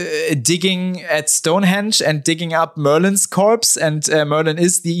digging at Stonehenge and digging up Merlin's corpse, and Merlin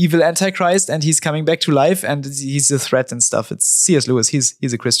is the evil Antichrist, and he's coming back to life, and he's a threat and stuff. It's C.S. Lewis.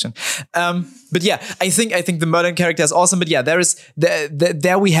 He's a Christian. But yeah, I think the Merlin character is awesome. But yeah,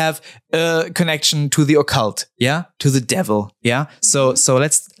 there we have a connection to the occult, yeah, to the devil, yeah. So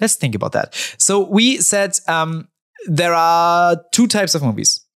let's think about that. So we said there are two types of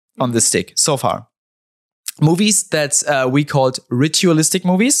movies on this stick so far. Movies that we called ritualistic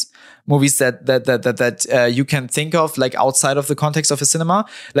movies that you can think of like outside of the context of a cinema.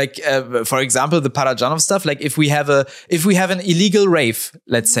 Like for example, the Parajanov stuff. Like if we have an illegal rave,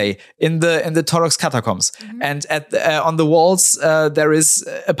 let's say in the Torok's catacombs, and on the walls there is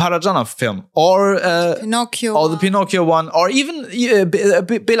a Parajanov film, or Pinocchio, or the Pinocchio one, or even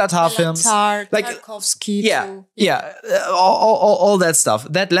Belatar films, like Tarkovsky. Yeah, all that stuff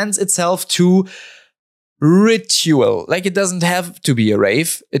that lends itself to ritual. Like it doesn't have to be a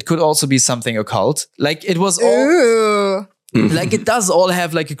rave. It could also be something occult. Like it was all like it does all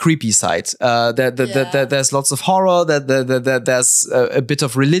have like a creepy side. There's lots of horror. That there's a bit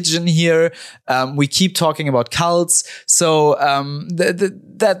of religion here. We keep talking about cults. So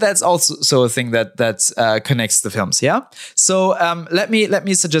that's also a thing that connects the films. Yeah. So let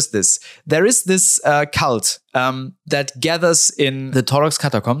me suggest this. There is this cult that gathers in the Torok's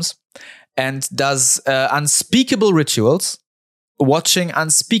catacombs and does unspeakable rituals, watching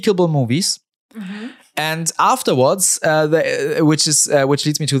unspeakable movies, and afterwards, which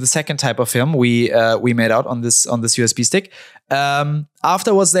leads me to the second type of film we made out on this USB stick.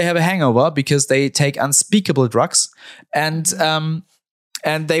 Afterwards, they have a hangover because they take unspeakable drugs, and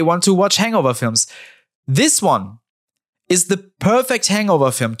they want to watch hangover films. This one is the perfect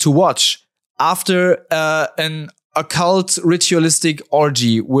hangover film to watch after an occult ritualistic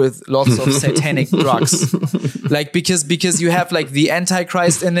orgy with lots of satanic drugs. Like because you have like the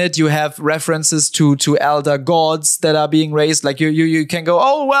Antichrist in it, you have references to elder gods that are being raised. Like you can go,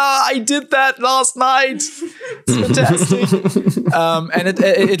 oh well, I did that last night. It's fantastic. And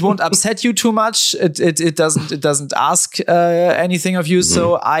it won't upset you too much. It doesn't ask anything of you.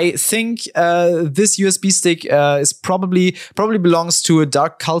 So I think this USB stick is probably belongs to a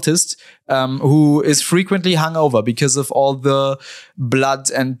dark cultist who is frequently hungover because of all the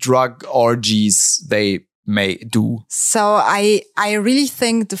blood and drug orgies they may do. So I really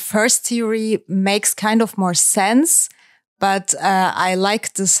think the first theory makes kind of more sense, but I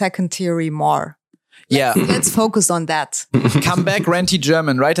like the second theory more. Yeah. Let's focus on that. Come back, Renty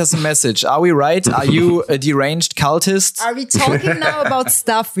German. Write us a message. Are we right? Are you a deranged cultist? Are we talking now about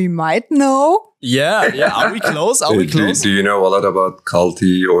stuff we might know? Yeah. Are we close? Do you know a lot about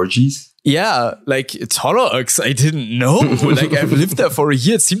culty orgies? Yeah, like Torok's, I didn't know. Like I've lived there for a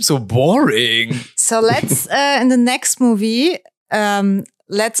year. It seems so boring. So let's, in the next movie,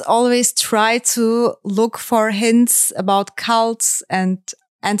 let's always try to look for hints about cults and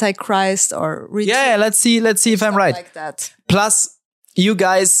Antichrist or ritual. Yeah, let's see if I'm right. Like that. Plus, you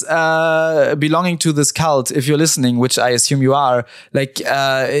guys belonging to this cult, if you're listening, which I assume you are, like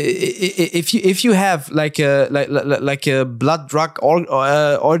if you have like a blood drug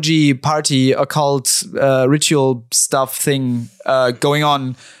orgy party occult ritual stuff thing going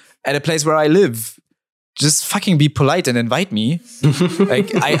on at a place where I live, just fucking be polite and invite me.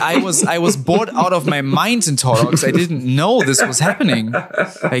 Like I was bored out of my mind in Torok's. I didn't know this was happening.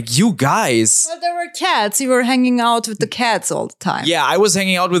 Like you guys. Well, there were cats. You were hanging out with the cats all the time. Yeah, I was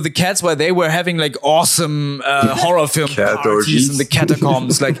hanging out with the cats while they were having like awesome horror film parties in the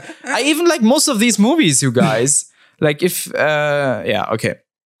catacombs. Like I even like most of these movies, you guys. Like if yeah, okay.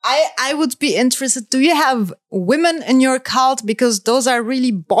 I would be interested. Do you have women in your cult? Because those are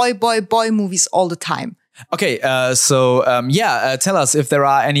really boy movies all the time. Okay, so tell us if there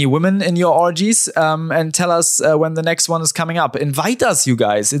are any women in your orgies, and tell us when the next one is coming up. Invite us, you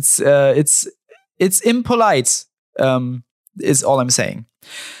guys. It's impolite, is all I'm saying.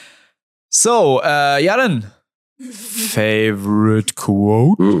 So, Jaren, favorite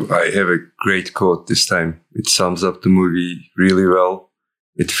quote? Ooh, I have a great quote this time. It sums up the movie really well.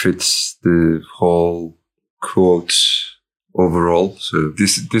 It fits the whole quote overall. So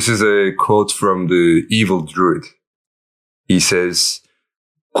this is a quote from the evil druid. He says,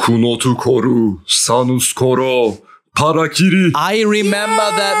 Kunotu koru, sanus koro, parakiri. I remember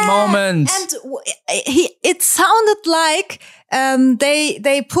that moment. And it sounded like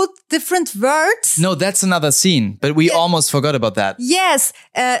they put different words. No, that's another scene, but we almost forgot about that. Yes,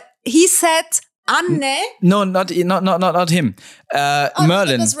 he said Anne. No, not him.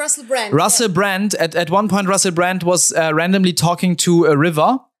 Merlin. That was Russell Brand. Russell Brand. At one point, Russell Brand was randomly talking to a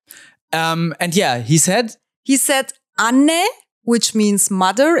river. And yeah, he said, Anne, which means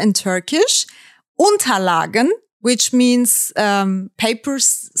mother in Turkish. Unterlagen, which means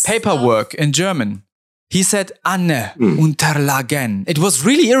paperwork in German. He said Anne Unterlagen. It was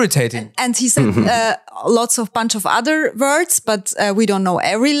really irritating. And he said bunch of other words, but we don't know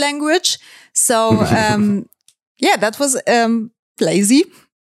every language. So that was lazy.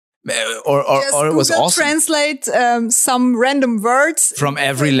 Or it was awesome. Translate some random words from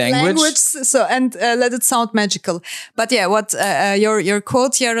every language. So and let it sound magical. But yeah, what your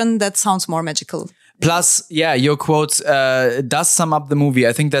quote, Jaren, that sounds more magical. Plus, yeah, your quote does sum up the movie.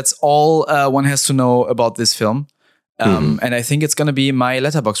 I think that's all one has to know about this film. And I think it's going to be my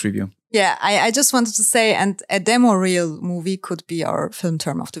Letterboxd review. Yeah, I just wanted to say, and a demo reel movie could be our film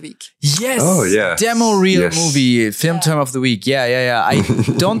term of the week. Yes. Oh, yeah. Demo reel movie, film term of the week. Yeah. I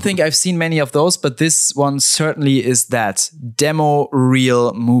don't think I've seen many of those, but this one certainly is that. Demo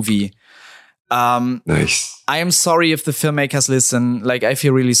reel movie. Nice. I am sorry if the filmmakers listen. Like, I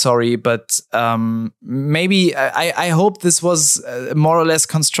feel really sorry, but maybe I hope this was more or less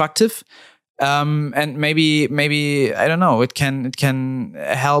constructive. And maybe I don't know. It can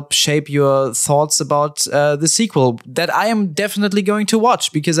help shape your thoughts about the sequel that I am definitely going to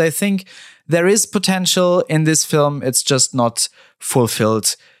watch, because I think there is potential in this film. It's just not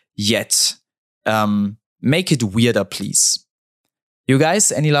fulfilled yet. Make it weirder, please. You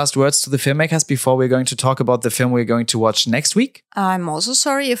guys, any last words to the filmmakers before we're going to talk about the film we're going to watch next week? I'm also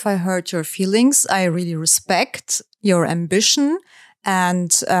sorry if I hurt your feelings. I really respect your ambition.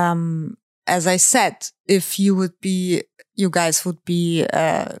 And as I said, if you guys would be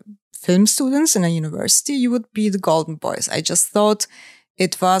film students in a university, you would be the golden boys. I just thought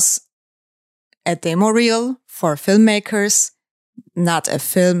it was a demo reel for filmmakers, not a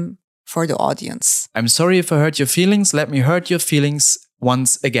film for the audience. I'm sorry if I hurt your feelings. Let me hurt your feelings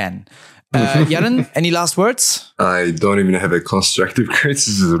once again. Jaren, any last words? I don't even have a constructive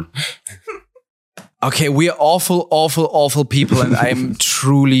criticism. Okay, we're awful people, and I'm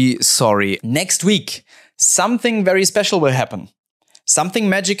truly sorry. Next week, something very special will happen. Something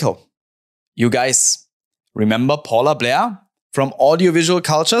magical. You guys remember Paula Blair from Audiovisual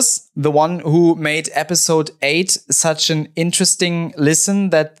Cultures? The one who made episode 8 such an interesting listen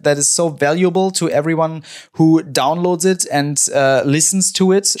that is so valuable to everyone who downloads it and listens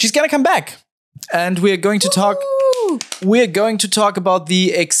to it. She's gonna come back. And we're going to talk about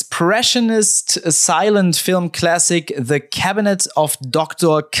the expressionist silent film classic, The Cabinet of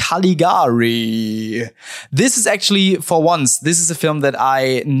Dr. Caligari. This is actually, for once, this is a film that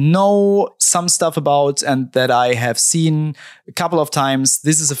I know some stuff about and that I have seen a couple of times.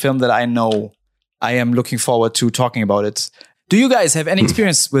 This is a film that I know. I am looking forward to talking about it. Do you guys have any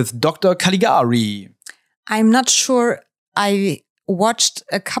experience with Dr. Caligari? I'm not sure. I watched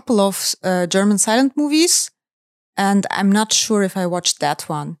a couple of German silent movies, and I'm not sure if I watched that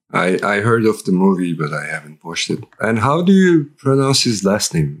one. I heard of the movie, but I haven't watched it. And how do you pronounce his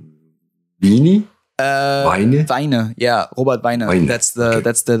last name? Weine? Weine, yeah, Robert Weine. Weine. That's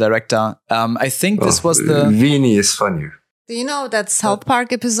the director. I think this was the Weine is funnier. Do you know that South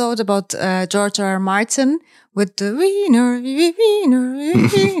Park episode about George R. R. Martin with the Wiener?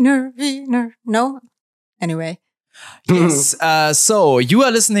 No? Anyway. Yes. So you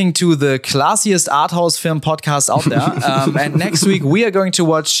are listening to the classiest art house film podcast out there. And next week we are going to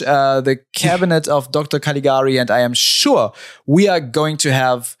watch The Cabinet of Dr. Caligari. And I am sure we are going to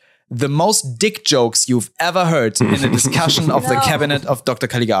have the most dick jokes you've ever heard in a discussion of The Cabinet of Dr.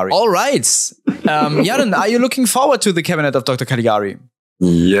 Caligari. All right. Jaren, are you looking forward to The Cabinet of Dr. Caligari?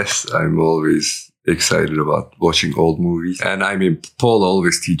 Yes, I'm always excited about watching old movies. And I mean, Paul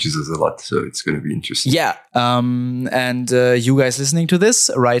always teaches us a lot, so it's going to be interesting. Yeah. And you guys listening to this,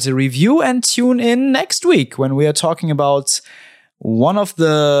 write a review and tune in next week when we are talking about one of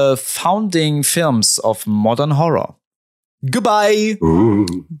the founding films of modern horror. Goodbye.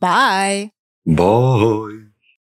 Ooh. Bye. Bye.